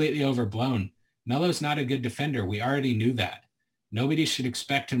 It's completely overblown. Melo's not a good defender. We already knew that. Nobody should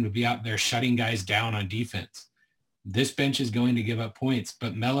expect him to be out there shutting guys down on defense. This bench is going to give up points,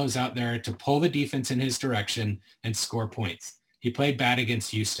 but Melo's out there to pull the defense in his direction and score points. He played bad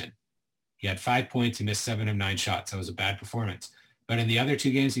against Houston. He had 5 points. He missed 7 of 9 shots. That was a bad performance. But in the other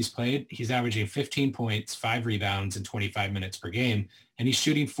 2 games he's played, he's averaging 15 points, 5 rebounds, and 25 minutes per game. And he's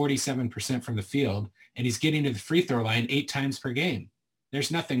shooting 47% from the field, and he's getting to the free throw line 8 times per game.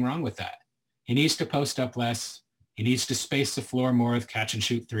 There's nothing wrong with that. He needs to post up less. He needs to space the floor more with catch and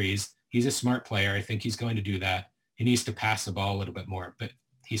shoot threes. He's a smart player. I think he's going to do that. He needs to pass the ball a little bit more, but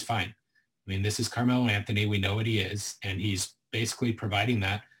he's fine. This is Carmelo Anthony. We know what he is, and he's basically providing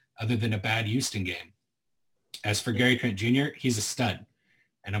that other than a bad Houston game. As for Gary Trent Jr., he's a stud.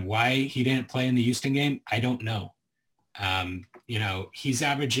 And why he didn't play in the Houston game, I don't know. He's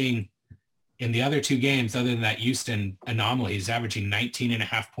averaging in the other 2 games, other than that Houston anomaly, he's averaging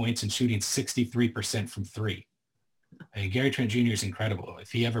 19.5 points and shooting 63% from 3. Gary Trent Jr. is incredible.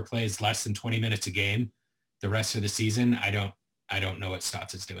 If he ever plays less than 20 minutes a game the rest of the season, I don't know what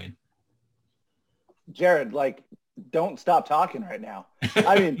Stotts is doing. Jared, don't stop talking right now.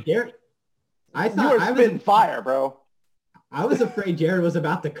 Jared, I you were spitting fire, bro. I was afraid Jared was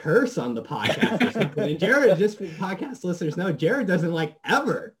about to curse on the podcast or something. And Jared, just for podcast listeners know, Jared doesn't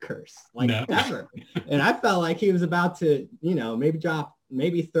ever curse, no. Ever. And I felt like he was about to,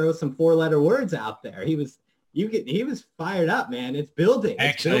 maybe throw some 4-letter words out there. He was fired up, man. It's building.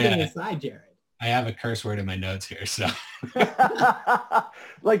 It's building inside Jared. I have a curse word in my notes here, so. That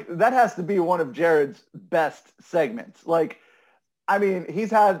has to be one of Jared's best segments.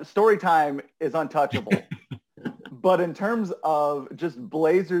 He's had story time is untouchable. But in terms of just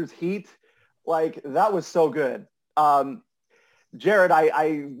Blazers Heat, that was so good. Jared,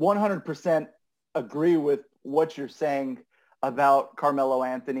 I 100% agree with what you're saying about Carmelo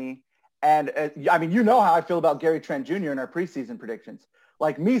Anthony. And I mean, you know how I feel about Gary Trent Jr. in our preseason predictions.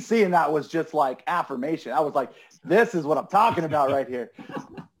 Like, me seeing that was just like affirmation. I was like, this is what I'm talking about right here.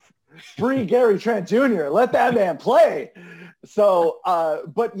 Free Gary Trent Jr. Let that man play. So,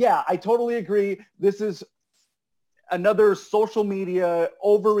 but yeah, I totally agree. This is another social media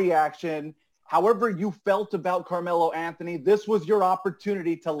overreaction. However you felt about Carmelo Anthony, this was your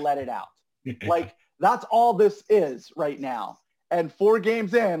opportunity to let it out. Like, that's all this is right now. And 4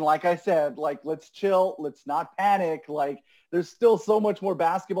 games in, like I said, like, let's chill. Let's not panic. Like, there's still so much more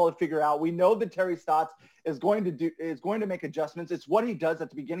basketball to figure out. We know that Terry Stotts is going to make adjustments. It's what he does at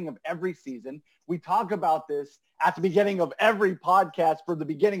the beginning of every season. We talk about this at the beginning of every podcast for the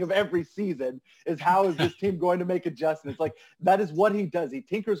beginning of every season, is how is this team going to make adjustments? Like, that is what he does. He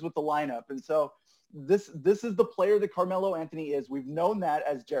tinkers with the lineup. And so this is the player that Carmelo Anthony is. We've known that,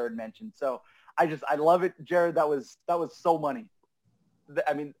 as Jared mentioned. So I love it, Jared. That was so money.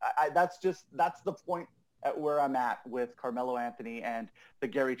 I mean, that's the point at where I'm at with Carmelo Anthony and the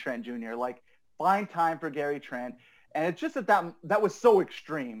Gary Trent Jr. Like, find time for Gary Trent. And it's just that was so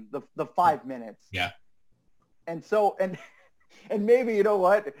extreme, the 5 minutes. Yeah. And so, and maybe, you know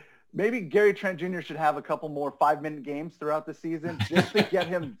what, maybe Gary Trent Jr. should have a couple more 5-minute games throughout the season just to get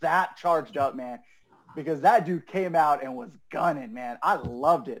him that charged up, man, because that dude came out and was gunning, man. I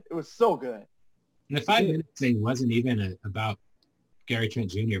loved it. It was so good. And the 5-minute thing wasn't even about Gary Trent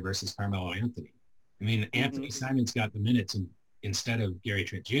Jr. versus Carmelo Anthony. I mean, Anthony Simons got the minutes instead of Gary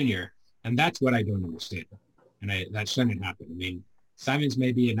Trent Jr., and that's what I don't understand. And that shouldn't happen. I mean, Simons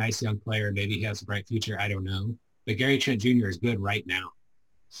may be a nice young player. Maybe he has a bright future. I don't know. But Gary Trent Jr. is good right now.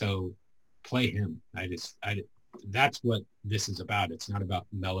 So play him. That's what this is about. It's not about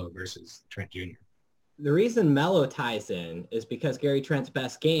Melo versus Trent Jr. The reason Melo ties in is because Gary Trent's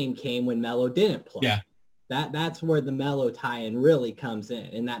best game came when Melo didn't play. Yeah. That's where the Melo tie-in really comes in.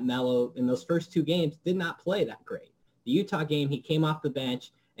 And that Melo, in those first 2 games, did not play that great. The Utah game, he came off the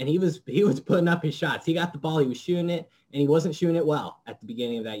bench, and he was putting up his shots. He got the ball, he was shooting it, and he wasn't shooting it well at the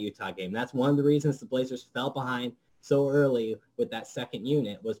beginning of that Utah game. That's one of the reasons the Blazers fell behind so early with that second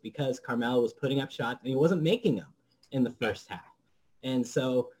unit, was because Carmelo was putting up shots, and he wasn't making them in the first half. And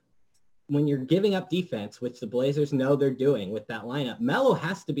so when you're giving up defense, which the Blazers know they're doing with that lineup, Melo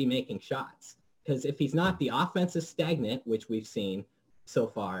has to be making shots. Because if he's not, the offense is stagnant, which we've seen so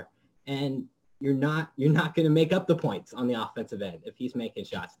far, and you're not going to make up the points on the offensive end if he's making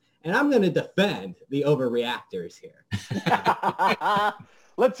shots. And I'm going to defend the overreactors here.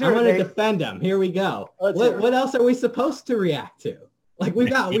 Let's hear I'm it. I'm going to defend them. Here we go. What else are we supposed to react to? Like, we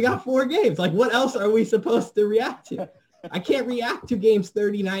got 4 games. Like, what else are we supposed to react to? I can't react to games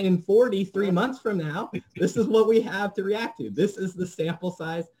 39 and 40 3 months from now. This is what we have to react to. This is the sample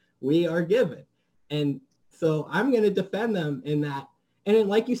size we are given. And so I'm going to defend them in that. And then,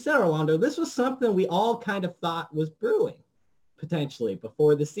 like you said, Orlando, this was something we all kind of thought was brewing potentially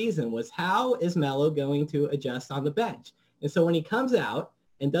before the season, was how is Melo going to adjust on the bench? And so when he comes out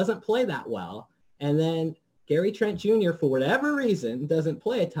and doesn't play that well, and then Gary Trent Jr., for whatever reason, doesn't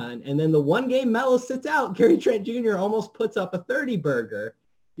play a ton, and then the 1 game Melo sits out, Gary Trent Jr. almost puts up a 30-burger,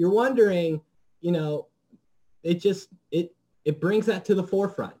 you're wondering, you know, it brings that to the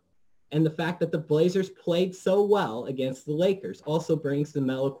forefront. And the fact that the Blazers played so well against the Lakers also brings the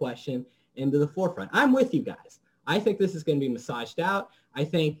Melo question into the forefront. I'm with you guys. I think this is going to be massaged out. I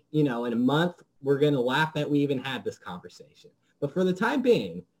think, you know, in a month, we're going to laugh that we even had this conversation. But for the time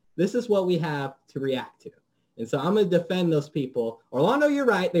being, this is what we have to react to. And so I'm going to defend those people. Orlando, you're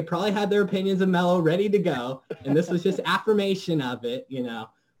right. They probably had their opinions of Melo ready to go. And this was just affirmation of it, you know.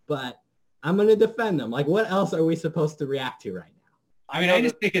 But I'm going to defend them. Like, what else are we supposed to react to right now? I mean, I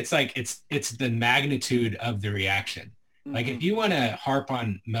just think it's like it's the magnitude of the reaction. Like, if you want to harp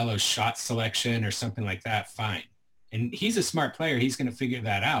on Melo's shot selection or something like that, fine. And he's a smart player. He's going to figure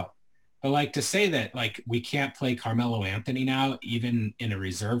that out. But, like, to say that, like, we can't play Carmelo Anthony now, even in a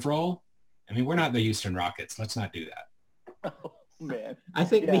reserve role, I mean, we're not the Houston Rockets. Let's not do that. Oh, man. I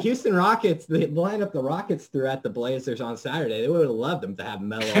think the Houston Rockets, the lineup the Rockets threw at the Blazers on Saturday, they would have loved them to have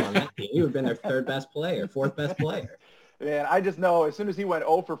Melo on that team. He would have been their 3rd best player, 4th best player. Man, I just know as soon as he went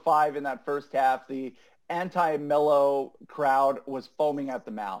 0 for 5 in that first half, the anti-Melo crowd was foaming at the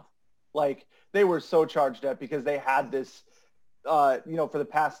mouth. Like, they were so charged up because they had this, you know, for the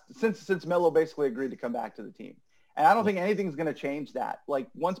past, since Melo basically agreed to come back to the team. And I don't think anything's going to change that. Like,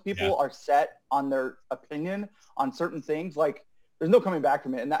 once people are set on their opinion on certain things, like, there's no coming back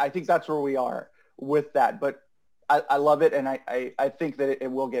from it. And I think that's where we are with that. But I love it, and I think that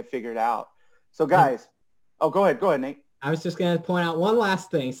it will get figured out. So, guys, go ahead, Nate. I was just going to point out one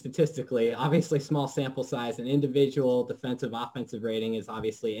last thing statistically. Obviously, small sample size and individual defensive offensive rating is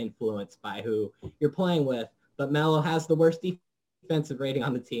obviously influenced by who you're playing with. But Melo has the worst defensive rating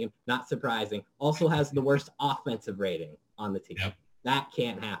on the team. Not surprising. Also has the worst offensive rating on the team. Yep. That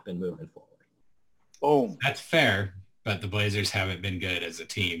can't happen moving forward. Boom. That's fair, but the Blazers haven't been good as a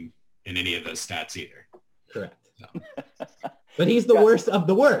team in any of those stats either. Correct. So. But he's the worst of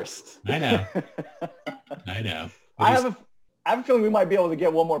the worst. I know. I have a feeling we might be able to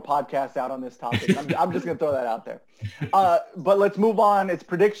get one more podcast out on this topic. I'm just going to throw that out there. But let's move on. It's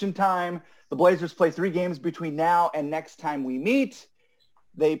prediction time. The Blazers play 3 games between now and next time we meet.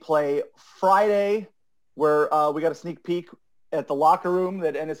 They play Friday, where we got a sneak peek at the locker room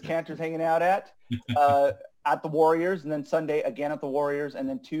that Enes Kanter's hanging out at the Warriors, and then Sunday again at the Warriors, and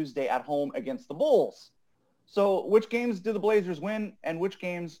then Tuesday at home against the Bulls. So which games do the Blazers win, and which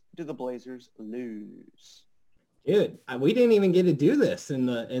games do the Blazers lose? Dude, we didn't even get to do this in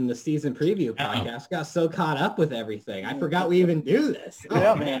the season preview podcast. Got so caught up with everything. I forgot we even do this.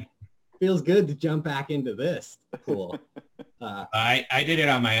 Yeah, man. Feels good to jump back into this. Cool. I did it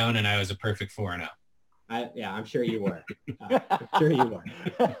on my own, and I was a perfect 4-0. I'm sure you were.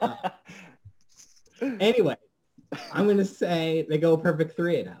 Anyway, I'm going to say they go perfect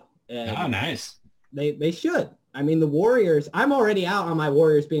 3-0. Oh, nice. They should. I mean, the Warriors, I'm already out on my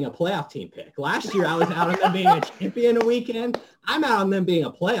Warriors being a playoff team pick. Last year, I was out on them being a champion a weekend. I'm out on them being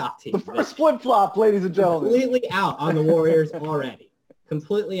a playoff team. The first flip-flop, ladies and gentlemen. Completely out on the Warriors already.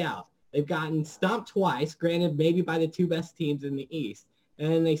 Completely out. They've gotten stomped twice, granted maybe by the 2 best teams in the East.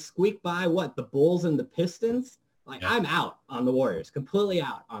 And then they squeak by, the Bulls and the Pistons? I'm out on the Warriors. Completely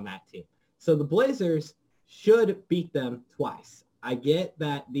out on that team. So the Blazers should beat them twice. I get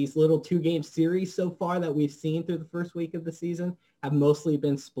that these little 2-game series so far that we've seen through the first week of the season have mostly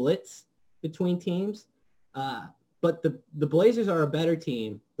been splits between teams. But the Blazers are a better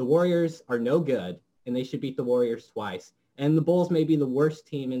team. The Warriors are no good, and they should beat the Warriors twice. And the Bulls may be the worst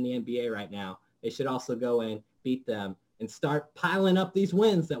team in the NBA right now. They should also go in, beat them, and start piling up these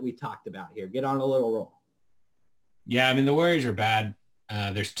wins that we talked about here. Get on a little roll. Yeah, I mean, the Warriors are bad.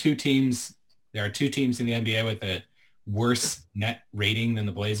 There are 2 teams in the NBA with a worse net rating than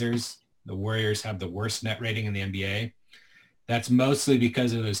the Blazers. The Warriors have the worst net rating in the NBA. That's mostly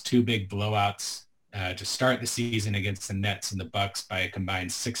because of those 2 big blowouts to start the season against the Nets and the Bucks by a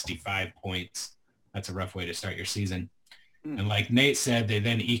combined 65 points. That's a rough way to start your season. And like Nate said, they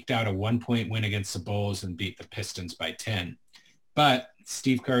then eked out a 1-point win against the Bulls and beat the Pistons by 10. But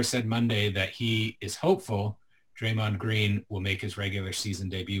Steve Kerr said Monday that he is hopeful Draymond Green will make his regular season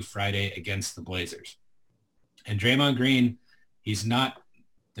debut Friday against the Blazers. And Draymond Green, he's not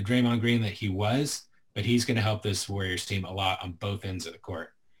the Draymond Green that he was, but he's going to help this Warriors team a lot on both ends of the court.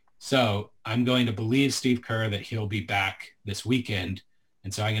 So I'm going to believe Steve Kerr that he'll be back this weekend.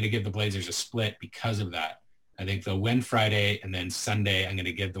 And so I'm going to give the Blazers a split because of that. I think they'll win Friday, and then Sunday I'm going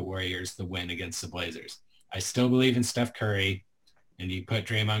to give the Warriors the win against the Blazers. I still believe in Steph Curry, and you put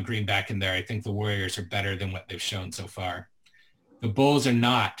Draymond Green back in there. I think the Warriors are better than what they've shown so far. The Bulls are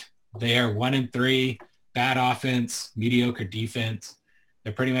not. They are 1-3, bad offense, mediocre defense.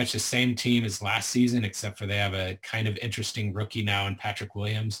 They're pretty much the same team as last season, except for they have a kind of interesting rookie now in Patrick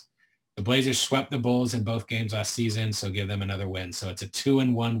Williams. The Blazers swept the Bulls in both games last season, so give them another win. So it's a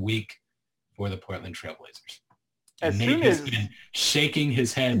 2-1 week for the Portland Trail Blazers. And Nate has been shaking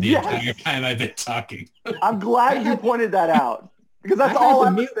his head the entire time I've been talking. I'm glad you pointed that out, because that's all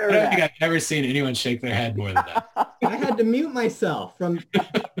I'm staring at. I don't think I've ever seen anyone shake their head more than that. I had to mute myself to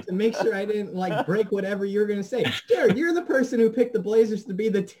make sure I didn't break whatever you were going to say. Jared, you're the person who picked the Blazers to be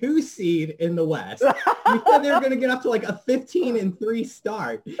the 2 seed in the West. You said they were going to get up to a 15-3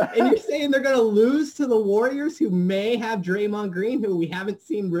 start. And you're saying they're going to lose to the Warriors, who may have Draymond Green, who we haven't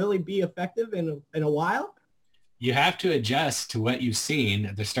seen really be effective in a while? You have to adjust to what you've seen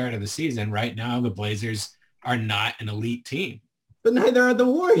at the start of the season. Right now, the Blazers are not an elite team. But neither are the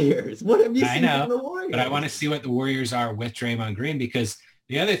Warriors. What have you seen from the Warriors? But I want to see what the Warriors are with Draymond Green, because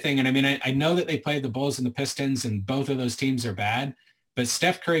the other thing, and I mean, I know that they played the Bulls and the Pistons, and both of those teams are bad, but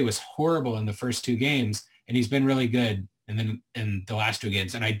Steph Curry was horrible in the first 2 games, and he's been really good in the last 2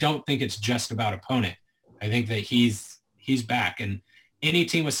 games. And I don't think it's just about opponent. I think that he's back. And any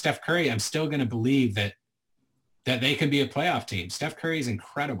team with Steph Curry, I'm still going to believe that they can be a playoff team. Steph Curry is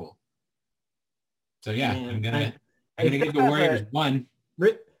incredible. So yeah, I'm gonna give the Warriors 1.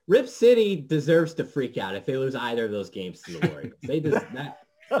 Rip City deserves to freak out if they lose either of those games to the Warriors.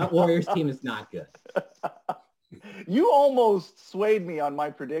 That Warriors team is not good. You almost swayed me on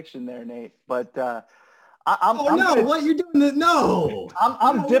my prediction there, Nate. But What you're doing this? No.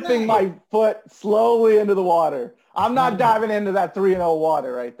 I'm dipping my foot slowly into the water. I'm not diving into that 3-0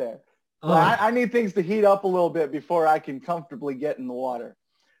 water right there. I need things to heat up a little bit before I can comfortably get in the water.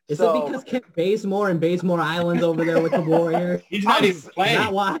 Is it because Kent Bazemore and Bazemore Island's over there with the Warriors? He's not even playing.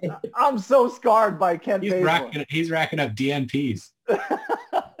 Not why. I'm so scarred by Kent Bazemore. He's racking up DNPs.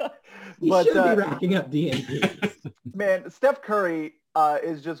 He should be racking up DNPs. Man, Steph Curry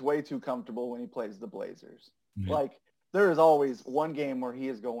is just way too comfortable when he plays the Blazers. Yeah. Like, there is always one game where he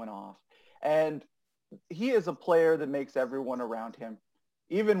is going off. And he is a player that makes everyone around him,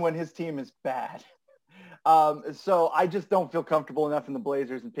 even when his team is bad. So I just don't feel comfortable enough in the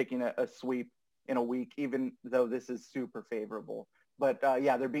Blazers and picking a sweep in a week, even though this is super favorable. But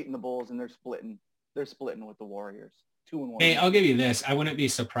yeah, they're beating the Bulls and they're splitting. They're splitting with the Warriors. 2-1. Hey, I'll give you this. I wouldn't be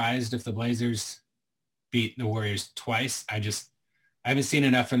surprised if the Blazers beat the Warriors twice. I haven't seen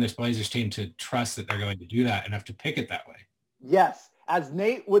enough from this Blazers team to trust that they're going to do that enough to pick it that way. Yes. As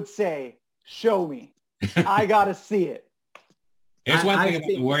Nate would say, show me. I got to see it. Here's one thing about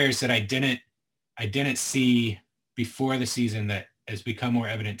the Warriors that I didn't see before the season that has become more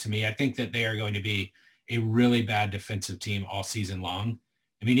evident to me. I think that they are going to be a really bad defensive team all season long.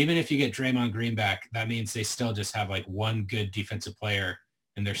 I mean, even if you get Draymond Green back, that means they still just have like one good defensive player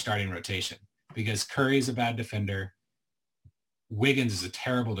in their starting rotation because Curry's a bad defender. Wiggins is a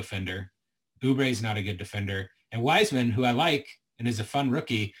terrible defender. Oubre's not a good defender. And Wiseman, who I like and is a fun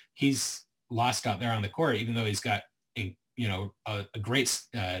rookie, he's lost out there on the court, even though he's got a great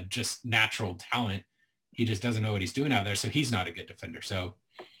just natural talent. He just doesn't know what he's doing out there, so he's not a good defender. So,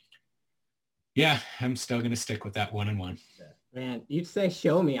 yeah, I'm still going to stick with that 1-1. Man, you say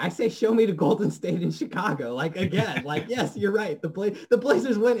show me. I say show me to Golden State and Chicago. Like, again, yes, you're right. The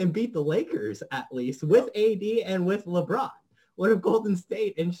Blazers went and beat the Lakers, at least, with AD and with LeBron. What have Golden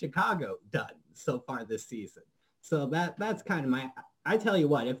State and Chicago done so far this season? So that's kind of I tell you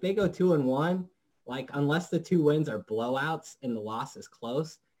what, if they go 2-1, like, unless the 2 wins are blowouts and the loss is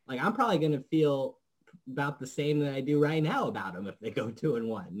close, like, I'm probably going to feel about the same that I do right now about them if they go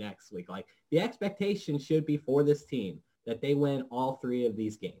 2-1 next week. Like, the expectation should be for this team that they win all 3 of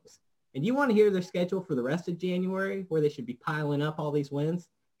these games. And you want to hear their schedule for the rest of January where they should be piling up all these wins?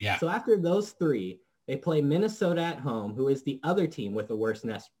 Yeah. So after those 3, they play Minnesota at home, who is the other team with the worst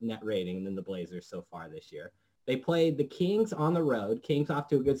net rating than the Blazers so far this year. They played the Kings on the road. Kings off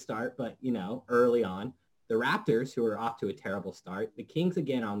to a good start, but, early on. The Raptors, who are off to a terrible start. The Kings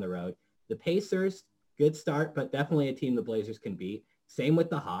again on the road. The Pacers, good start, but definitely a team the Blazers can beat. Same with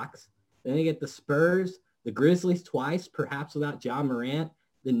the Hawks. Then they get the Spurs, the Grizzlies twice, perhaps without Ja Morant,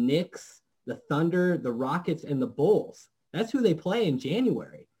 the Knicks, the Thunder, the Rockets, and the Bulls. That's who they play in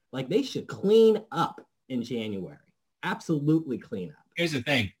January. Like, they should clean up in January. Absolutely clean up. Here's the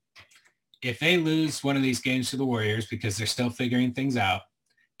thing. If they lose one of these games to the Warriors because they're still figuring things out,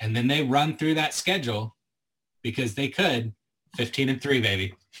 and then they run through that schedule because they could, 15-3,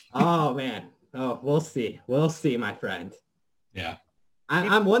 baby. Oh, man. Oh, we'll see. We'll see, my friend. Yeah.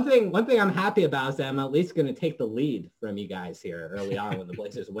 I'm one thing I'm happy about is that I'm at least going to take the lead from you guys here early on when the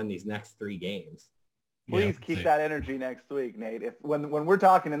Blazers win these next 3 games. Please keep that energy next week, Nate. When we're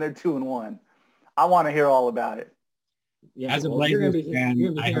talking and they're 2-1, I want to hear all about it. Yeah, you're going to be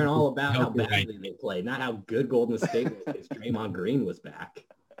hearing all about how badly they played, not how good Golden State was because Draymond Green was back.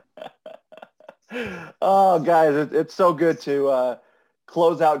 Oh, guys, it's so good to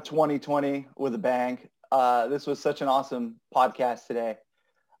close out 2020 with a bang. This was such an awesome podcast today.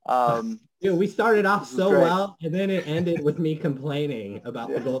 Dude, we started off so well, and then it ended with me complaining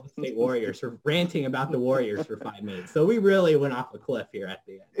about the Golden State Warriors, or ranting about the Warriors for 5 minutes. So we really went off a cliff here at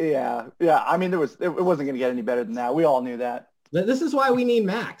the end. Yeah. I mean, it wasn't going to get any better than that. We all knew that. This is why we need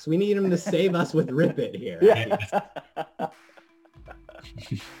Max. We need him to save us with Rip It here. Yeah.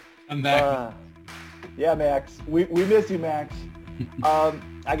 I'm back. Yeah, Max. We miss you, Max.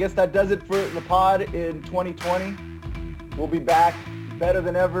 I guess that does it for the pod in 2020. We'll be back better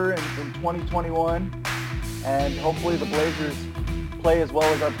than ever in 2021. And hopefully the Blazers play as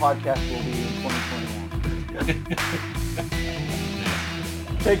well as our podcast will be in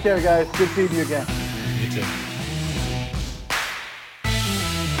 2021. Take care, guys. Good seeing you again. You too.